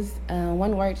use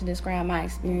one word to describe my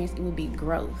experience, it would be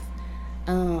growth.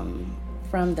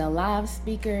 From the live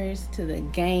speakers to the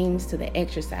games to the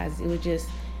exercises, it was just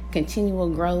continual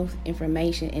growth,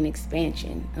 information, and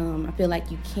expansion. I feel like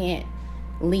you can't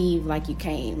leave like you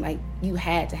came. Like, you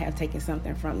had to have taken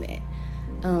something from that.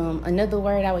 Another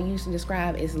word I would use to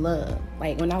describe is love.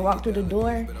 Like, when I walked through the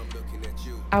door,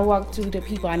 I walked through the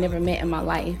people I never met in my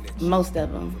life, most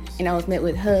of them, and I was met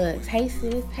with hugs. Hey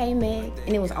sis, hey Meg,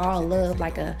 and it was all love,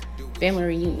 like a family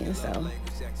reunion. So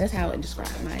that's how I would describe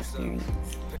my experience.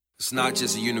 It's not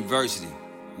just a university.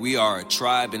 We are a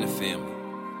tribe and a family.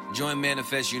 Join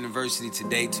Manifest University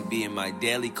today to be in my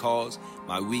daily calls,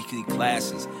 my weekly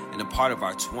classes, and a part of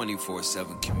our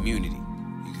 24/7 community.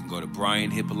 You can go to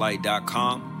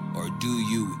BrianHyppolite.com or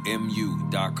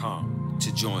DoYouMU.com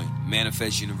to join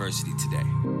Manifest University today.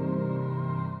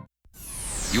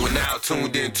 You are now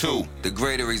tuned into the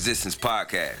Greater Resistance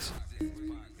Podcast.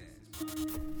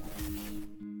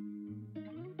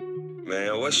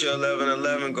 Man, what's your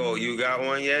 11-11 goal? You got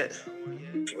one yet?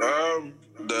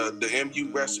 The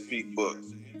MU recipe book.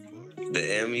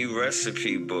 The MU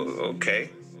recipe book, okay.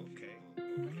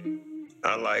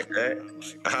 I like that.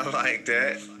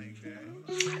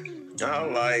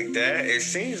 It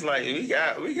seems like we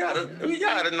got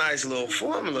a nice little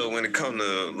formula when it comes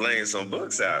to laying some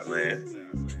books out, man.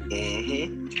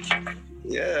 Mm-hmm.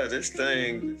 Yeah, this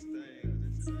thing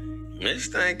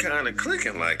kind of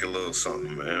clicking like a little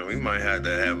something, man. We might have to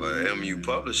have a MU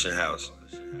publishing house.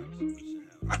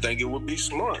 I think it would be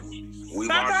smart. We'll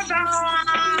launch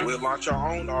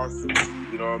our own authors,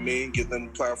 you know what I mean? Give them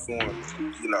platforms,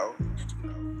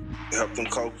 help them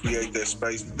co-create that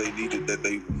space that they needed, that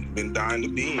they've been dying to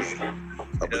be in,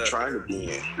 or been trying to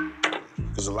be in.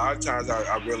 Because a lot of times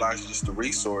I realize just the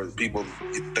resource, people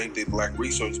think they lack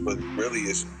resources, but really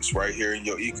it's right here in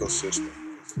your ecosystem.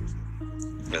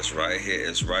 That's right here.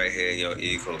 It's right here in your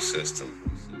ecosystem.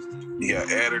 You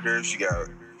got editors, you got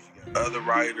other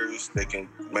writers that can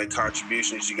make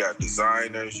contributions, you got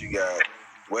designers, you got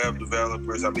web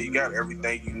developers. I mean, you got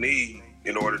everything you need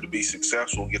in order to be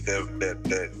successful and get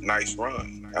that nice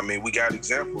run. I mean, we got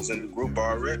examples in the group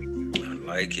already. I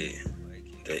like it.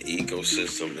 The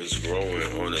ecosystem is growing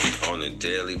on a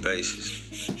daily basis.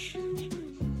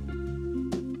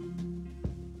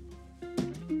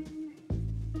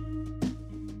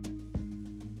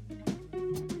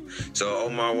 So,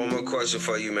 Omar, one more question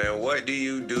for you, man. What do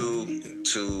you do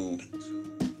to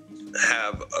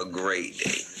have a great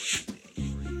day?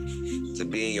 to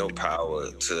be in your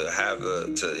power, to have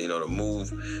to move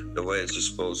the way that you're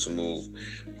supposed to move.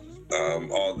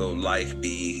 Although life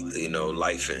be,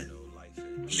 lifing.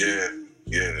 Yeah,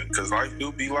 because life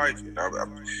do be life. I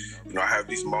have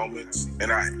these moments,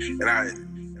 and I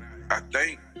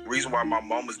think the reason why my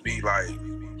moments be like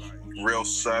real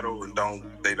subtle and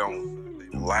they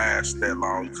don't last that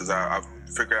long, because I've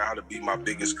figured out how to be my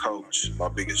biggest coach, my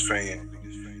biggest fan.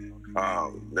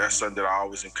 That's something that I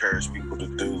always encourage people to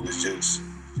do, is just,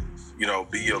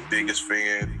 be your biggest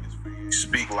fan.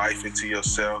 Speak life into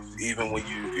yourself, even when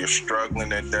you're struggling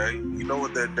that day. You know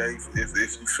what, that day,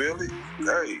 if you feel it,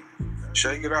 hey,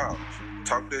 shake it out.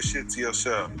 Talk that shit to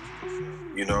yourself.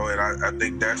 And I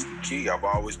think that's the key. I've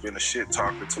always been a shit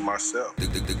talker to myself.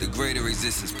 The Greater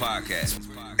Resistance Podcast.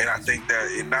 And I think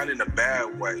that, and not in a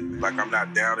bad way, like I'm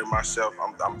not down in myself.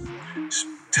 I'm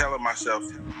telling myself,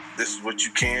 this is what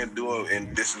you can do,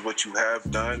 and this is what you have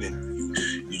done, and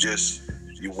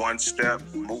you one step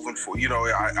moving forward.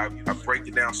 I break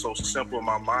it down so simple in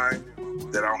my mind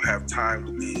that I don't have time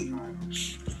to be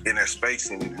in that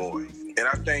space anymore. And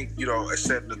I think,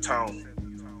 accept the tone.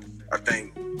 I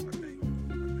think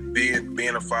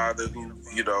being a father who,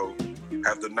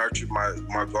 have to nurture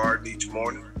my garden each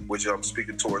morning, which I'm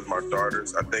speaking towards my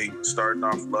daughters. I think starting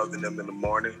off loving them in the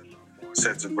morning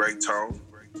sets a great tone.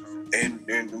 And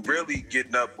really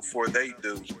getting up before they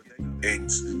do and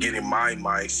getting my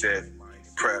mindset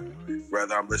prep.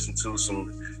 Rather, I'm listening to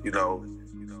some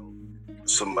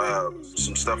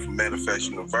stuff from Manifest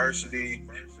University.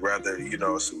 Rather,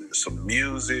 some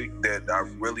music that I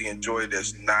really enjoy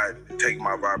that's not taking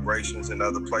my vibrations in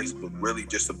other places, but really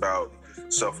just about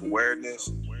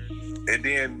self-awareness. And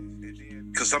then,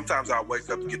 because sometimes I wake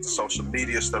up to get the social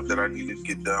media stuff that I need to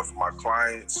get done for my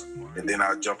clients, and then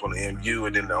I jump on the MU,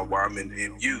 and then while I'm in the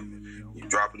MU, you're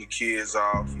dropping the kids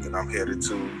off, and I'm headed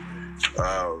to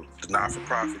the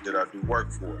not-for-profit that I do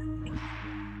work for.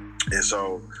 And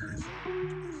so,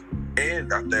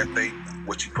 and I think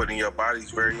what you put in your body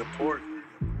is very important,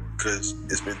 because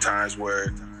it's been times where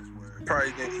I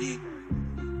probably didn't eat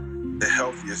the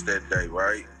healthiest that day,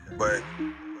 right? But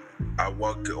I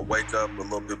wake up a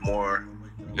little bit more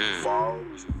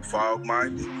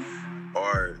fog-minded,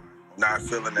 or not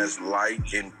feeling as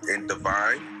light and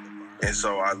divine. And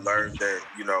so I learned that,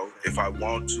 if I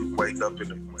want to wake up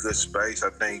in a good space,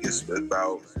 I think it's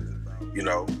about,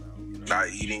 not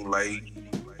eating late,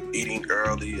 eating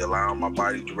early, allowing my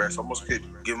body to rest, almost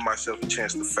giving myself a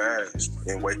chance to fast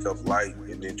and wake up light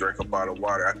and then drink a bottle of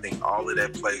water. I think all of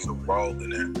that plays a role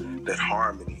in that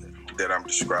harmony that I'm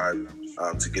describing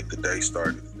to get the day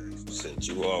started. Said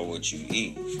you are what you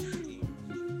eat.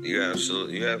 You're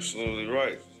absolutely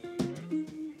right.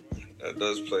 That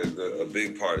does play a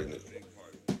big part in it.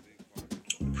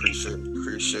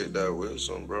 Appreciate that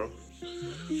wisdom, bro.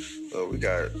 I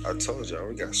told y'all,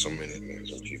 we got so many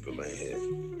amazing people in here.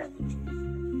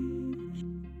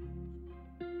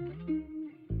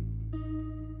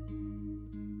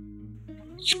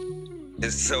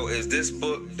 Is this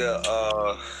book the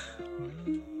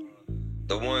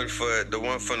one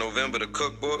for November, the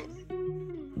cookbook?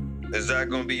 Is that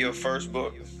gonna be your first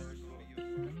book?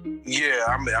 Yeah,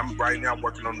 I'm right now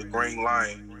working on the Green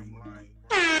Lion.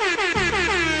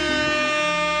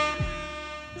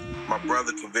 My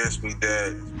brother convinced me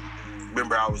that,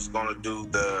 remember, I was gonna do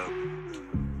the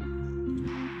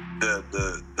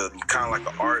kind of like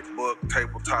an art book,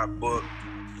 tabletop book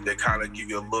that kind of give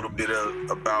you a little bit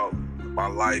about my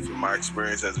life and my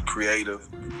experience as a creative.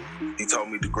 He told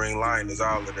me the Green Lion is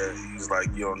all of that. He's like,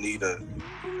 you don't need to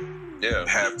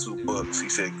have two books. He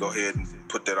said, go ahead and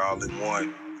put that all in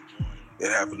one.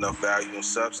 It have enough value and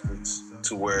substance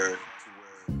to where,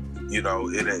 it'll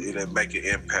make an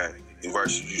impact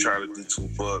versus you trying to do two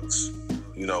books,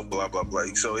 blah, blah, blah.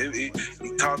 So he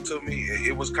talked to me.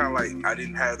 It was kind of like I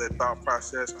didn't have that thought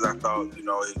process, because I thought,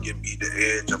 it'd give me the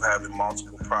edge of having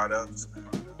multiple products.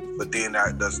 But then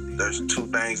there's two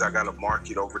things I got to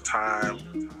market over time.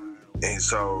 And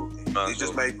so it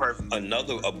just made perfect.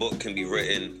 A book can be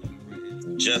written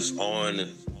just on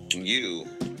you.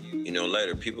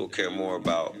 Later people care more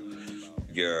about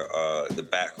your the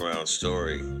background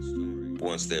story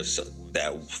once there's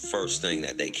that first thing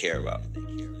that they care about.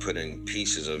 Putting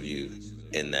pieces of you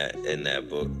in that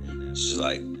book, it's just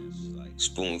like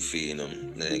spoon feeding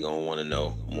them. They're gonna want to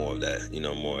know more of that,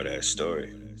 more of that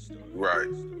story. Right,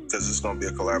 because it's gonna be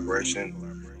a collaboration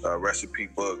recipe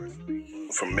book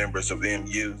from members of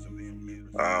MU,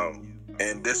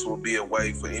 and this will be a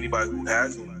way for anybody who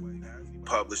hasn't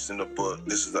published in the book.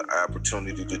 This is the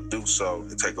opportunity to do so,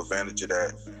 to take advantage of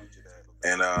that.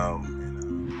 And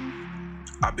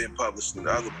I've been published in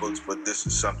other books, but this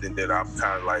is something that I'm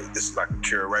kind of like, this is like a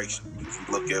curation. If you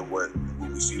look at what we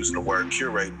was using the word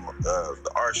curate,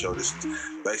 the art show, this is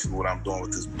basically what I'm doing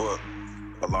with this book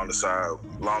along the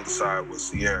side with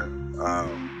Sierra.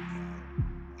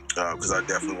 Because I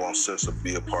definitely want Sis to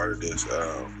be a part of this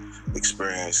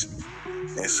experience.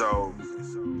 And so,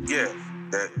 yeah,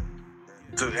 that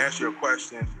to answer your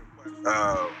question,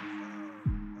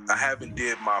 I haven't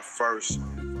did my first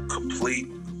complete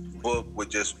book with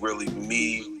just really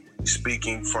me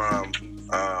speaking from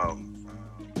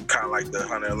kind of like the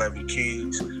 111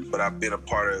 Keys, but I've been a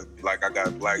part of, like, I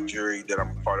got Black Jury that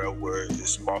I'm a part of where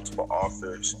it's multiple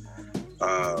authors.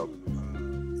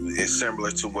 It's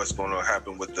similar to what's going to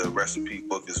happen with the recipe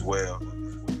book as well.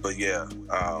 But yeah,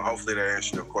 hopefully that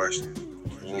answered your question.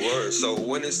 Word. So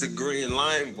when is the Green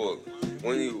Lion book?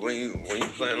 When you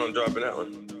plan on dropping that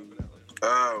one?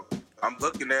 I'm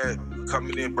looking at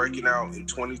coming in, breaking out in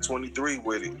 2023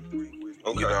 with it.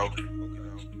 Okay. You know,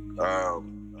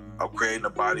 I'm creating a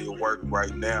body of work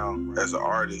right now as an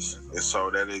artist, and so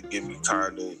that'll give me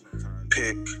time to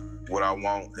pick what I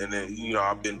want. And then, you know,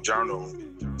 I've been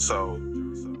journaling, so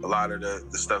a lot of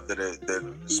the stuff that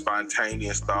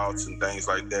spontaneous thoughts and things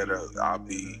like that, I'll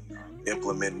be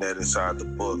implementing that inside the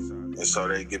book, and so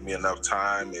they give me enough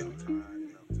time and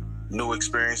new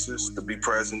experiences to be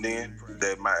present in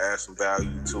that might add some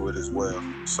value to it as well.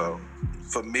 So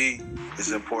for me,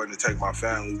 it's important to take my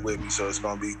family with me, so it's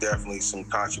going to be definitely some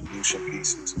contribution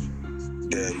pieces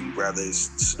that, rather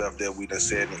it's stuff that we done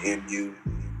said in MU,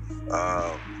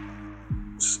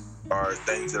 or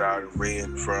things that I've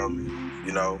read from,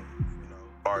 you know,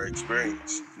 our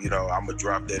experience. You know, I'm going to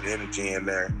drop that energy in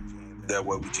there. That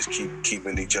way we just keep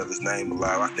keeping each other's name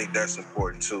alive. I think that's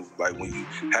important too. Like, when you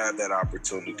have that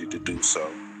opportunity to do so,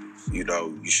 you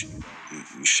know,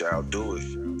 you shall do it.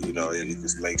 You know, it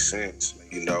just makes sense.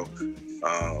 You know,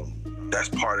 that's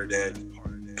part of that,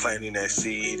 planting that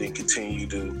seed and continue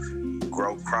to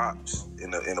grow crops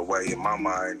in a way. In my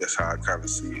mind, that's how I kind of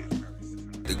see it.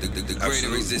 The Greater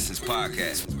Resistance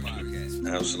Podcast.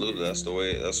 Absolutely, that's the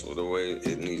way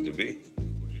it needs to be.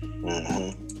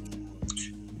 Mm-hmm.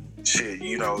 Shit,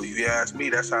 you know, if you ask me,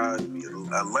 that's how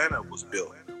Atlanta was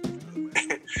built.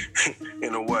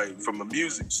 In a way, from a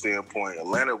music standpoint,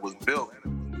 Atlanta was built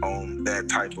on that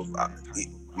type of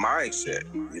mindset.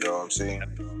 You know what I'm saying?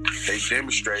 They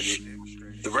demonstrated.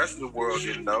 The rest of the world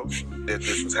didn't know that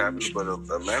this was happening, but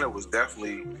Atlanta was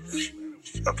definitely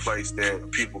a place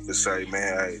that people could say,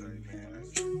 man, hey,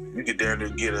 you could dare to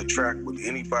get a track with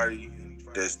anybody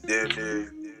that's there,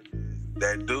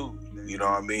 that dude. You know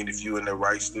what I mean? If you in the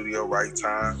right studio, right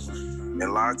time. And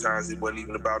a lot of times it wasn't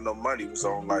even about no money. It was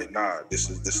on like, nah, this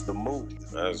is the move.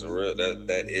 That's a real,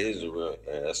 that is a real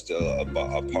thing. That's still a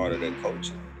part of their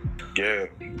culture. Yeah.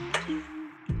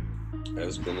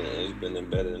 It's been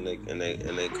embedded in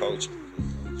their culture.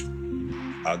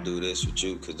 I'll do this with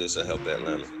you because this will help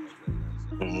Atlanta.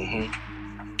 Mm-hmm.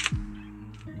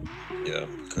 Yeah,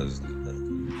 because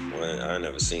I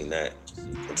never seen that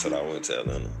until I went to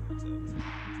Atlanta.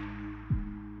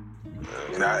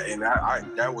 And I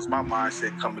that was my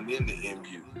mindset coming into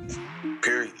MU.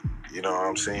 Period. You know what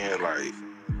I'm saying? Like,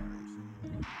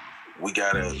 we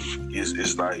gotta.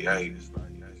 It's like, hey,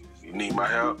 you need my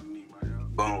help?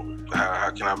 Boom. How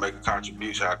can I make a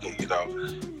contribution? How can, you know,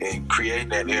 and create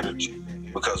that energy?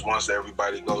 Because once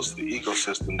everybody goes to the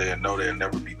ecosystem, they'll know they'll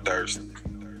never be thirsty.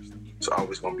 It's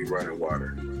always gonna be running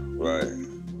water.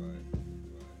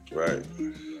 Right.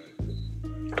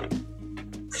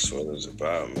 That's what it's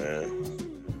about, man.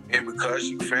 And because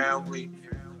you family,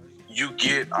 you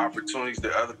get opportunities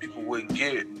that other people wouldn't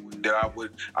get.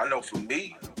 I know for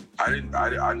me,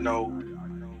 I know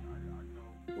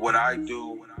what I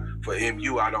do for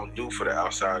MU, I don't do for the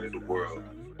outside of the world.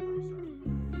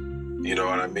 You know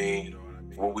what I mean?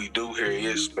 What we do here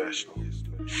is special.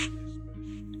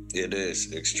 It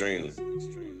is, extremely.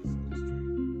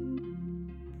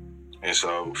 And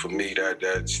so for me,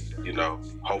 that's, you know,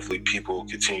 hopefully people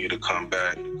continue to come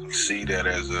back, see that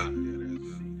as a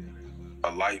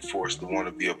light force to want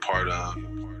to be a part of,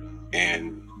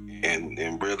 and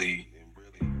really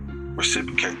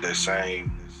reciprocate that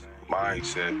same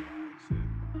mindset.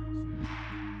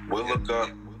 We'll look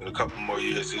up in a couple more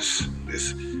years.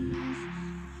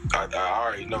 I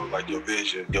already know, like, your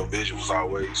vision was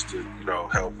always to, you know,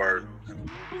 help birth.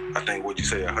 I think, what'd you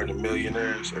say, 100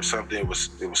 millionaires or something? It was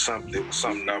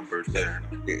some number there.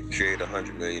 Create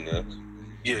 100 millionaires.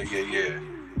 Yeah.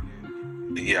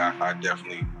 Yeah, I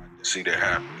definitely see that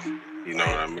happening. You know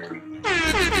what I mean? The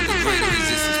Greater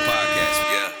Resistance Podcast,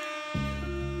 yeah.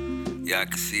 Yeah, I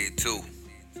can see it too.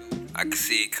 I can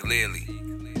see it clearly.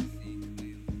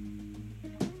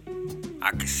 I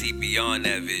can see beyond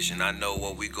that vision. I know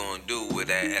what we gonna do with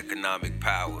that economic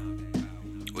power,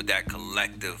 with that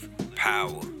collective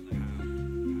power.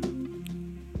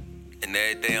 And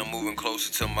every day I'm moving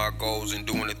closer to my goals and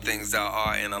doing the things that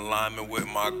are in alignment with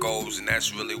my goals. And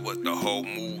that's really what the whole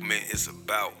movement is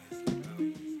about.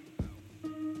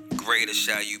 Greater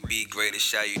shall you be, greater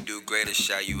shall you do, greater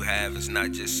shall you have. It's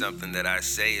not just something that I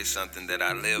say, it's something that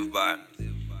I live by.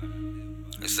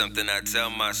 It's something I tell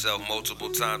myself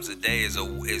multiple times a day. It's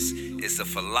a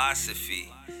philosophy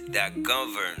that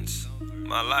governs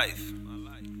my life.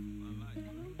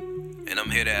 And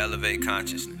I'm here to elevate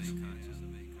consciousness.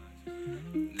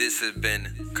 This has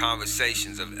been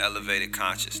Conversations of Elevated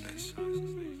Consciousness.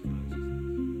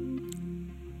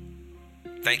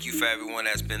 Thank you for everyone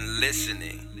that's been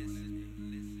listening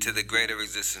to the Greater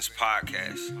Resistance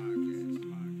Podcast.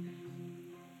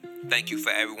 Thank you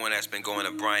for everyone that's been going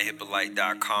to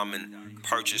BrianHyppolite.com and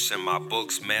purchasing my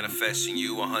books, Manifesting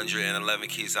You, 111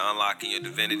 Keys to Unlocking Your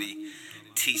Divinity,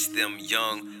 Teach Them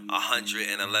Young,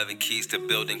 111 Keys to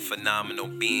Building Phenomenal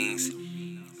Beings,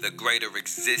 The Greater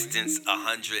Existence,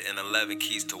 111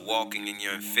 Keys to Walking in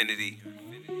Your Infinity,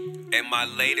 and my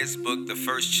latest book, the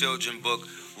first children book,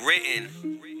 written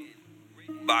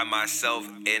by myself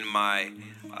and my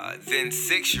then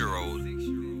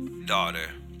 6-year-old daughter,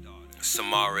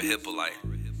 Samara Hyppolite.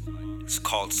 It's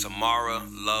called Samara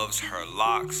Loves Her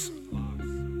Locks.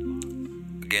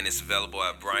 Again, it's available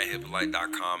at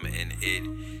BrianHyppolite.com, and it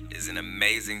is an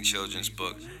amazing children's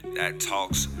book that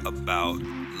talks about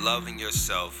loving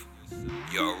yourself,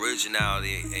 your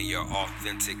originality, and your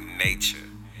authentic nature.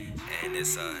 And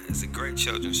it's a great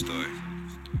children's story.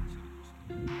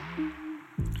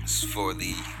 It's for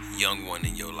the young one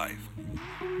in your life.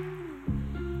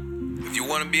 If you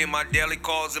want to be in my daily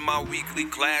calls and my weekly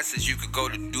classes, you could go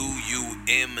to doyoumu.com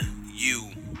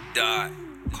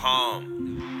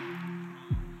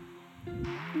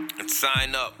and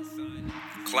sign up.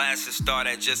 Classes start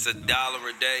at just $1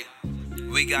 a day.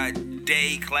 We got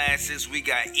day classes, we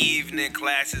got evening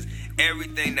classes,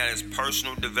 everything that is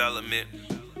personal development,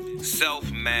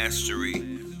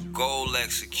 self-mastery, goal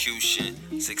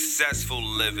execution, successful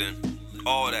living,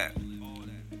 all that.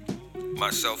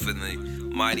 Myself and the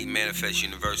mighty Manifest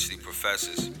University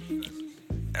professors,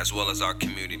 as well as our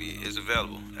community, is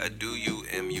available at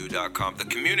doyoumu.com. The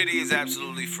community is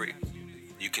absolutely free.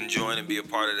 You can join and be a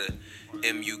part of the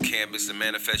MU campus, the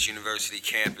Manifest University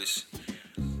campus.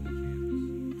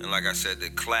 And like I said, the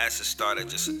classes start at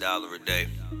just $1 a day.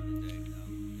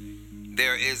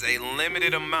 There is a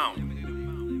limited amount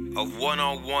of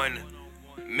one-on-one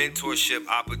mentorship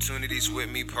opportunities with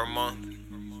me per month.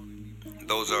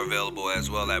 Those are available as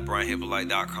well at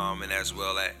BrianHyppolite.com and as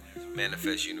well at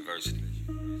Manifest University.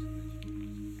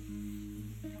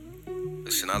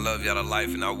 Listen, I love y'all to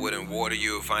life, and I wouldn't water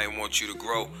you if I didn't want you to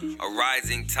grow. A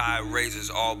rising tide raises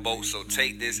all boats, so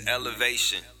take this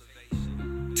elevation,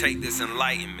 take this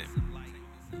enlightenment,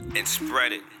 and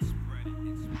spread it.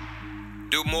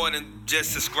 Do more than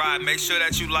just subscribe. Make sure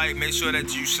that you like, make sure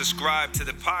that you subscribe to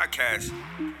the podcast.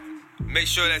 Make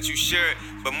sure that you share it,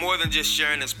 but more than just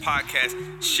sharing this podcast,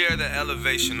 share the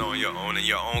elevation on your own in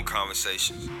your own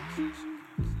conversations.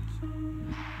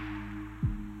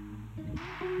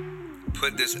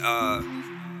 Put this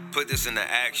into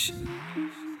action.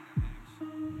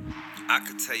 I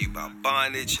could tell you about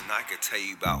bondage, and I could tell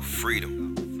you about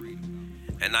freedom.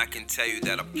 And I can tell you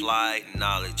that applied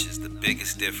knowledge is the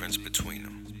biggest difference between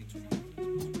them.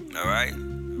 All right?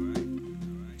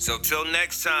 So till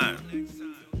next time,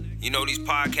 you know these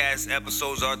podcast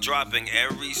episodes are dropping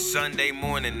every Sunday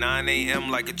morning, 9 a.m.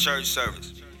 like a church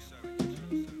service.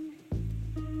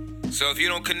 So if you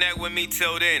don't connect with me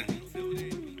till then,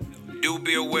 do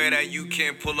be aware that you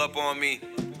can pull up on me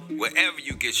wherever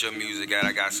you get your music at.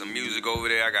 I got some music over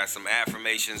there. I got some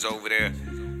affirmations over there.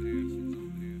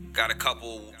 Got a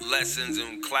couple lessons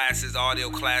and classes, audio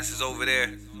classes over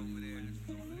there.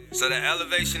 So the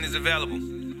elevation is available.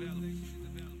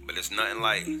 But it's nothing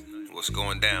like what's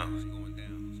going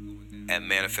down at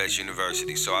Manifest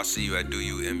University. So I'll see you at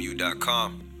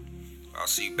doyoumu.com. I'll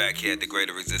see you back here at the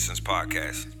Greater Resistance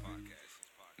Podcast.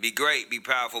 Be great, be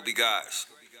powerful, be God's.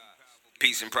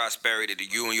 Peace and prosperity to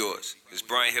you and yours. It's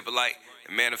Brian Hyppolite,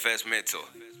 and Manifest Mentor.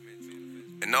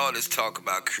 And all this talk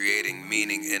about creating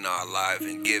meaning in our life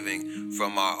and giving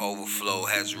from our overflow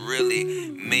has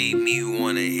really made me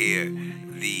want to hear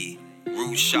the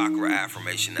root chakra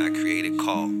affirmation I created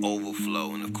called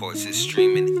Overflow. And of course, it's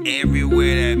streaming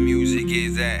everywhere that music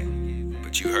is at.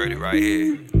 But you heard it right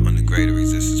here on the Greater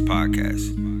Resistance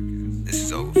Podcast. This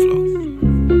is Overflow.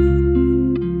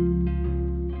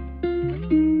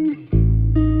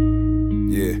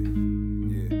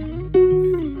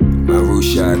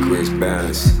 root chakra is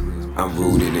balanced. I'm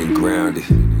rooted and grounded,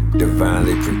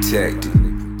 divinely protected,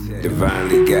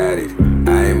 divinely guided.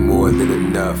 I am more than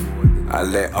enough. I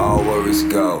let all worries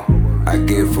go. I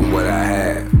give from what I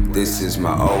have. This is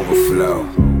my overflow.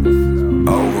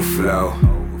 Overflow.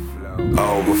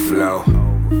 Overflow.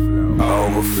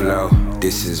 Overflow.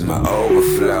 This is my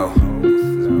overflow.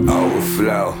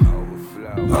 Overflow.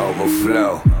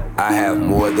 Overflow. I have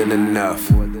more than enough.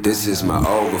 This is my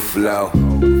overflow.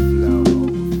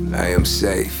 I am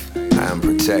safe. I am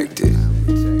protected.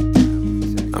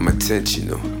 I'm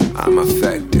intentional. I'm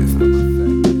effective.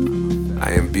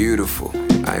 I am beautiful.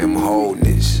 I am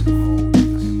wholeness.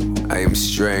 I am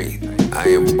strength. I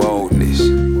am boldness.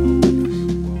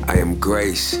 I am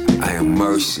grace. I am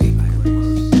mercy.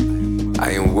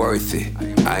 I am worth it.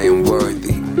 I am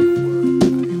worthy.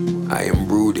 I am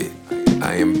rooted.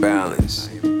 I am balanced.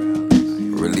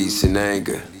 Releasing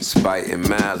anger, spite, and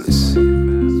malice.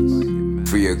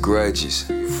 Free of grudges,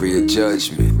 free of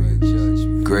judgment.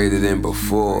 Greater than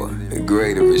before, and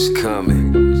greater is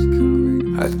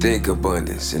coming. I think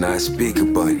abundance, and I speak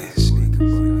abundance.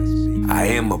 I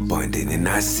am abundant, and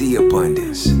I see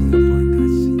abundance.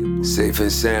 Safe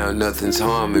and sound, nothing's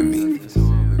harming me.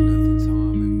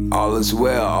 All is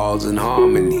well, all's in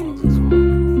harmony.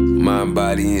 Mind,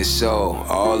 body, and soul,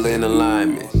 all in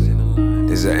alignment.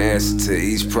 There's an answer to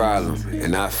each problem,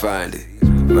 and I find it.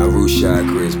 My root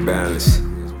chakra is balanced.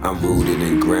 I'm rooted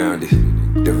and grounded,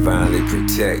 divinely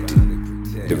protected,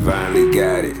 divinely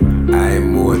guided. I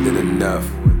am more than enough.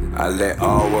 I let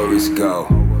all worries go.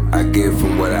 I give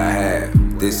from what I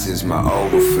have. This is my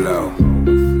overflow.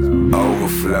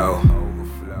 Overflow.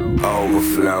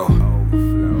 Overflow.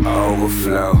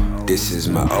 Overflow. This is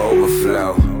my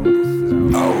overflow.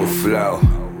 Overflow.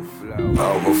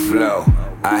 Overflow.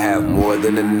 I have more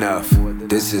than enough.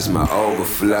 This is my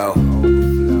overflow.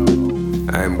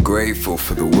 I am grateful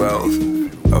for the wealth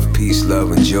of peace,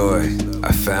 love, and joy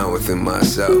I found within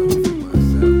myself.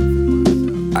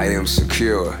 I am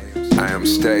secure. I am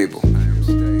stable.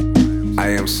 I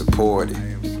am supported.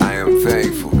 I am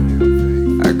thankful.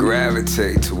 I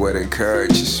gravitate to what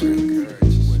encourages me.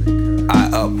 I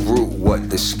uproot what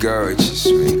discourages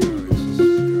me.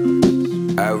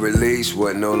 I release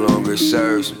what no longer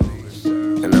serves me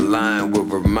and align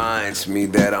what reminds me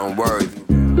that I'm worthy.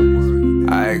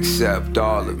 I accept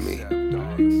all of me.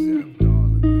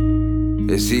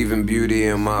 There's even beauty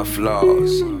in my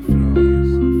flaws.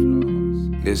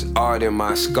 There's art in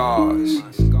my scars.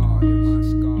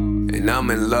 And I'm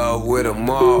in love with them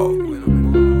all.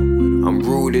 I'm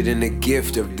rooted in the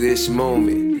gift of this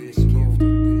moment.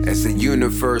 As the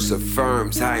universe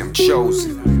affirms I am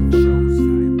chosen.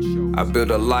 I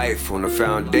build a life on a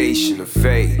foundation of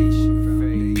faith,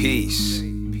 peace,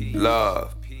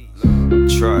 love,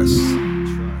 trust.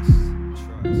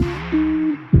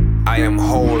 I am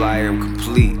whole, I am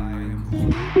complete.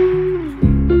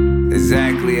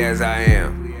 Exactly as I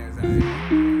am.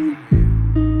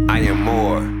 I am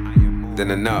more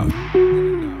than enough.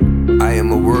 I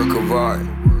am a work of art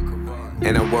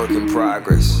and a work in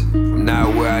progress. I'm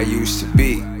not where I used to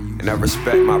be, and I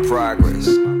respect my progress.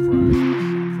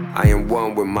 I am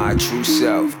one with my true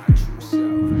self,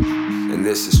 and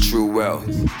this is true wealth.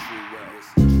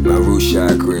 My root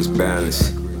chakra is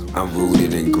balanced. I'm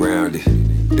rooted and grounded,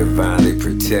 divinely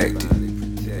protected,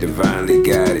 divinely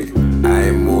guided. I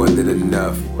am more than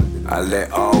enough. I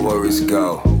let all worries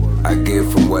go. I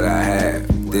give from what I have.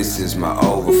 This is my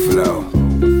overflow.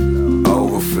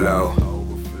 Overflow.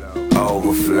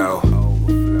 Overflow.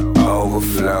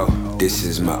 Overflow. This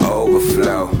is my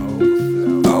overflow.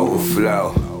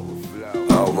 Overflow.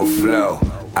 Overflow.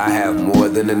 I have more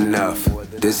than enough.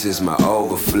 This is my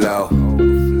overflow.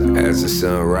 As the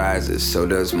sun rises, so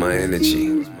does my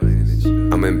energy.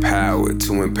 I'm empowered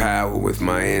to empower with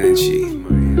my energy.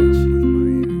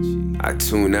 I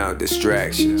tune out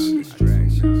distractions.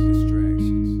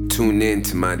 Tune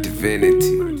into my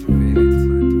divinity.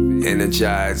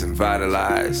 Energize and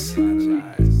vitalize.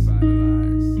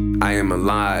 I am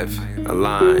alive,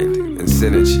 aligned, and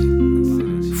synergy.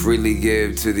 Freely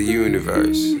give to the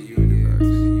universe.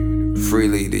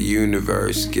 Freely the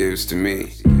universe gives to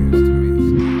me.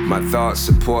 My thoughts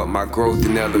support my growth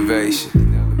and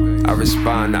elevation. I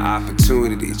respond to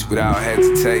opportunities without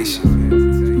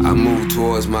hesitation. I move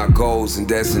towards my goals and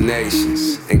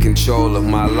destinations, in control of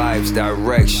my life's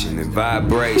direction and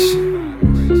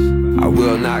vibration. I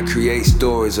will not create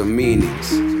stories or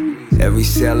meanings. Every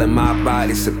cell in my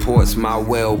body supports my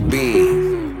well-being.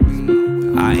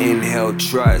 I inhale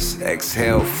trust,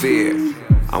 exhale fear.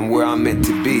 I'm where I'm meant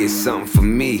to be, it's something for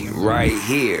me right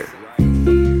here.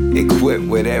 Equipped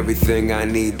with everything I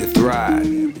need to thrive.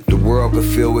 The world but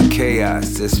filled with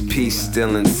chaos, there's peace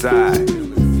still inside.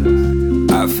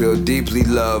 I feel deeply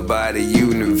loved by the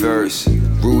universe,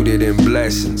 rooted in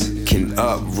blessings, can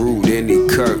uproot any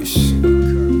curse.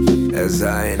 As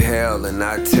I inhale and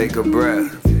I take a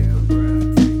breath,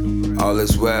 all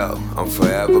is well, I'm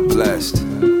forever blessed.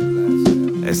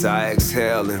 As I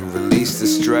exhale and release the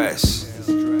stress,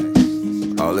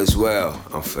 all is well,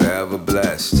 I'm forever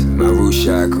blessed. My root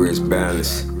chakra is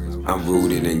balanced, I'm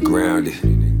rooted and grounded,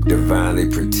 divinely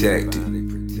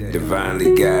protected,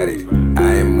 divinely guided.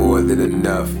 I am more than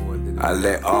enough, I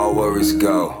let all worries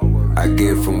go. I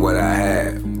give from what I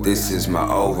have, this is my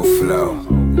overflow.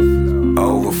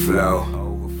 Overflow,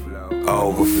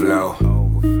 overflow,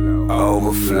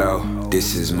 overflow.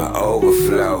 This is my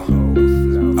overflow.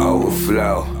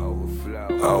 Overflow,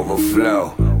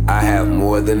 overflow. I have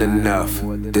more than enough,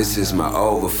 this is my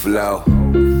overflow.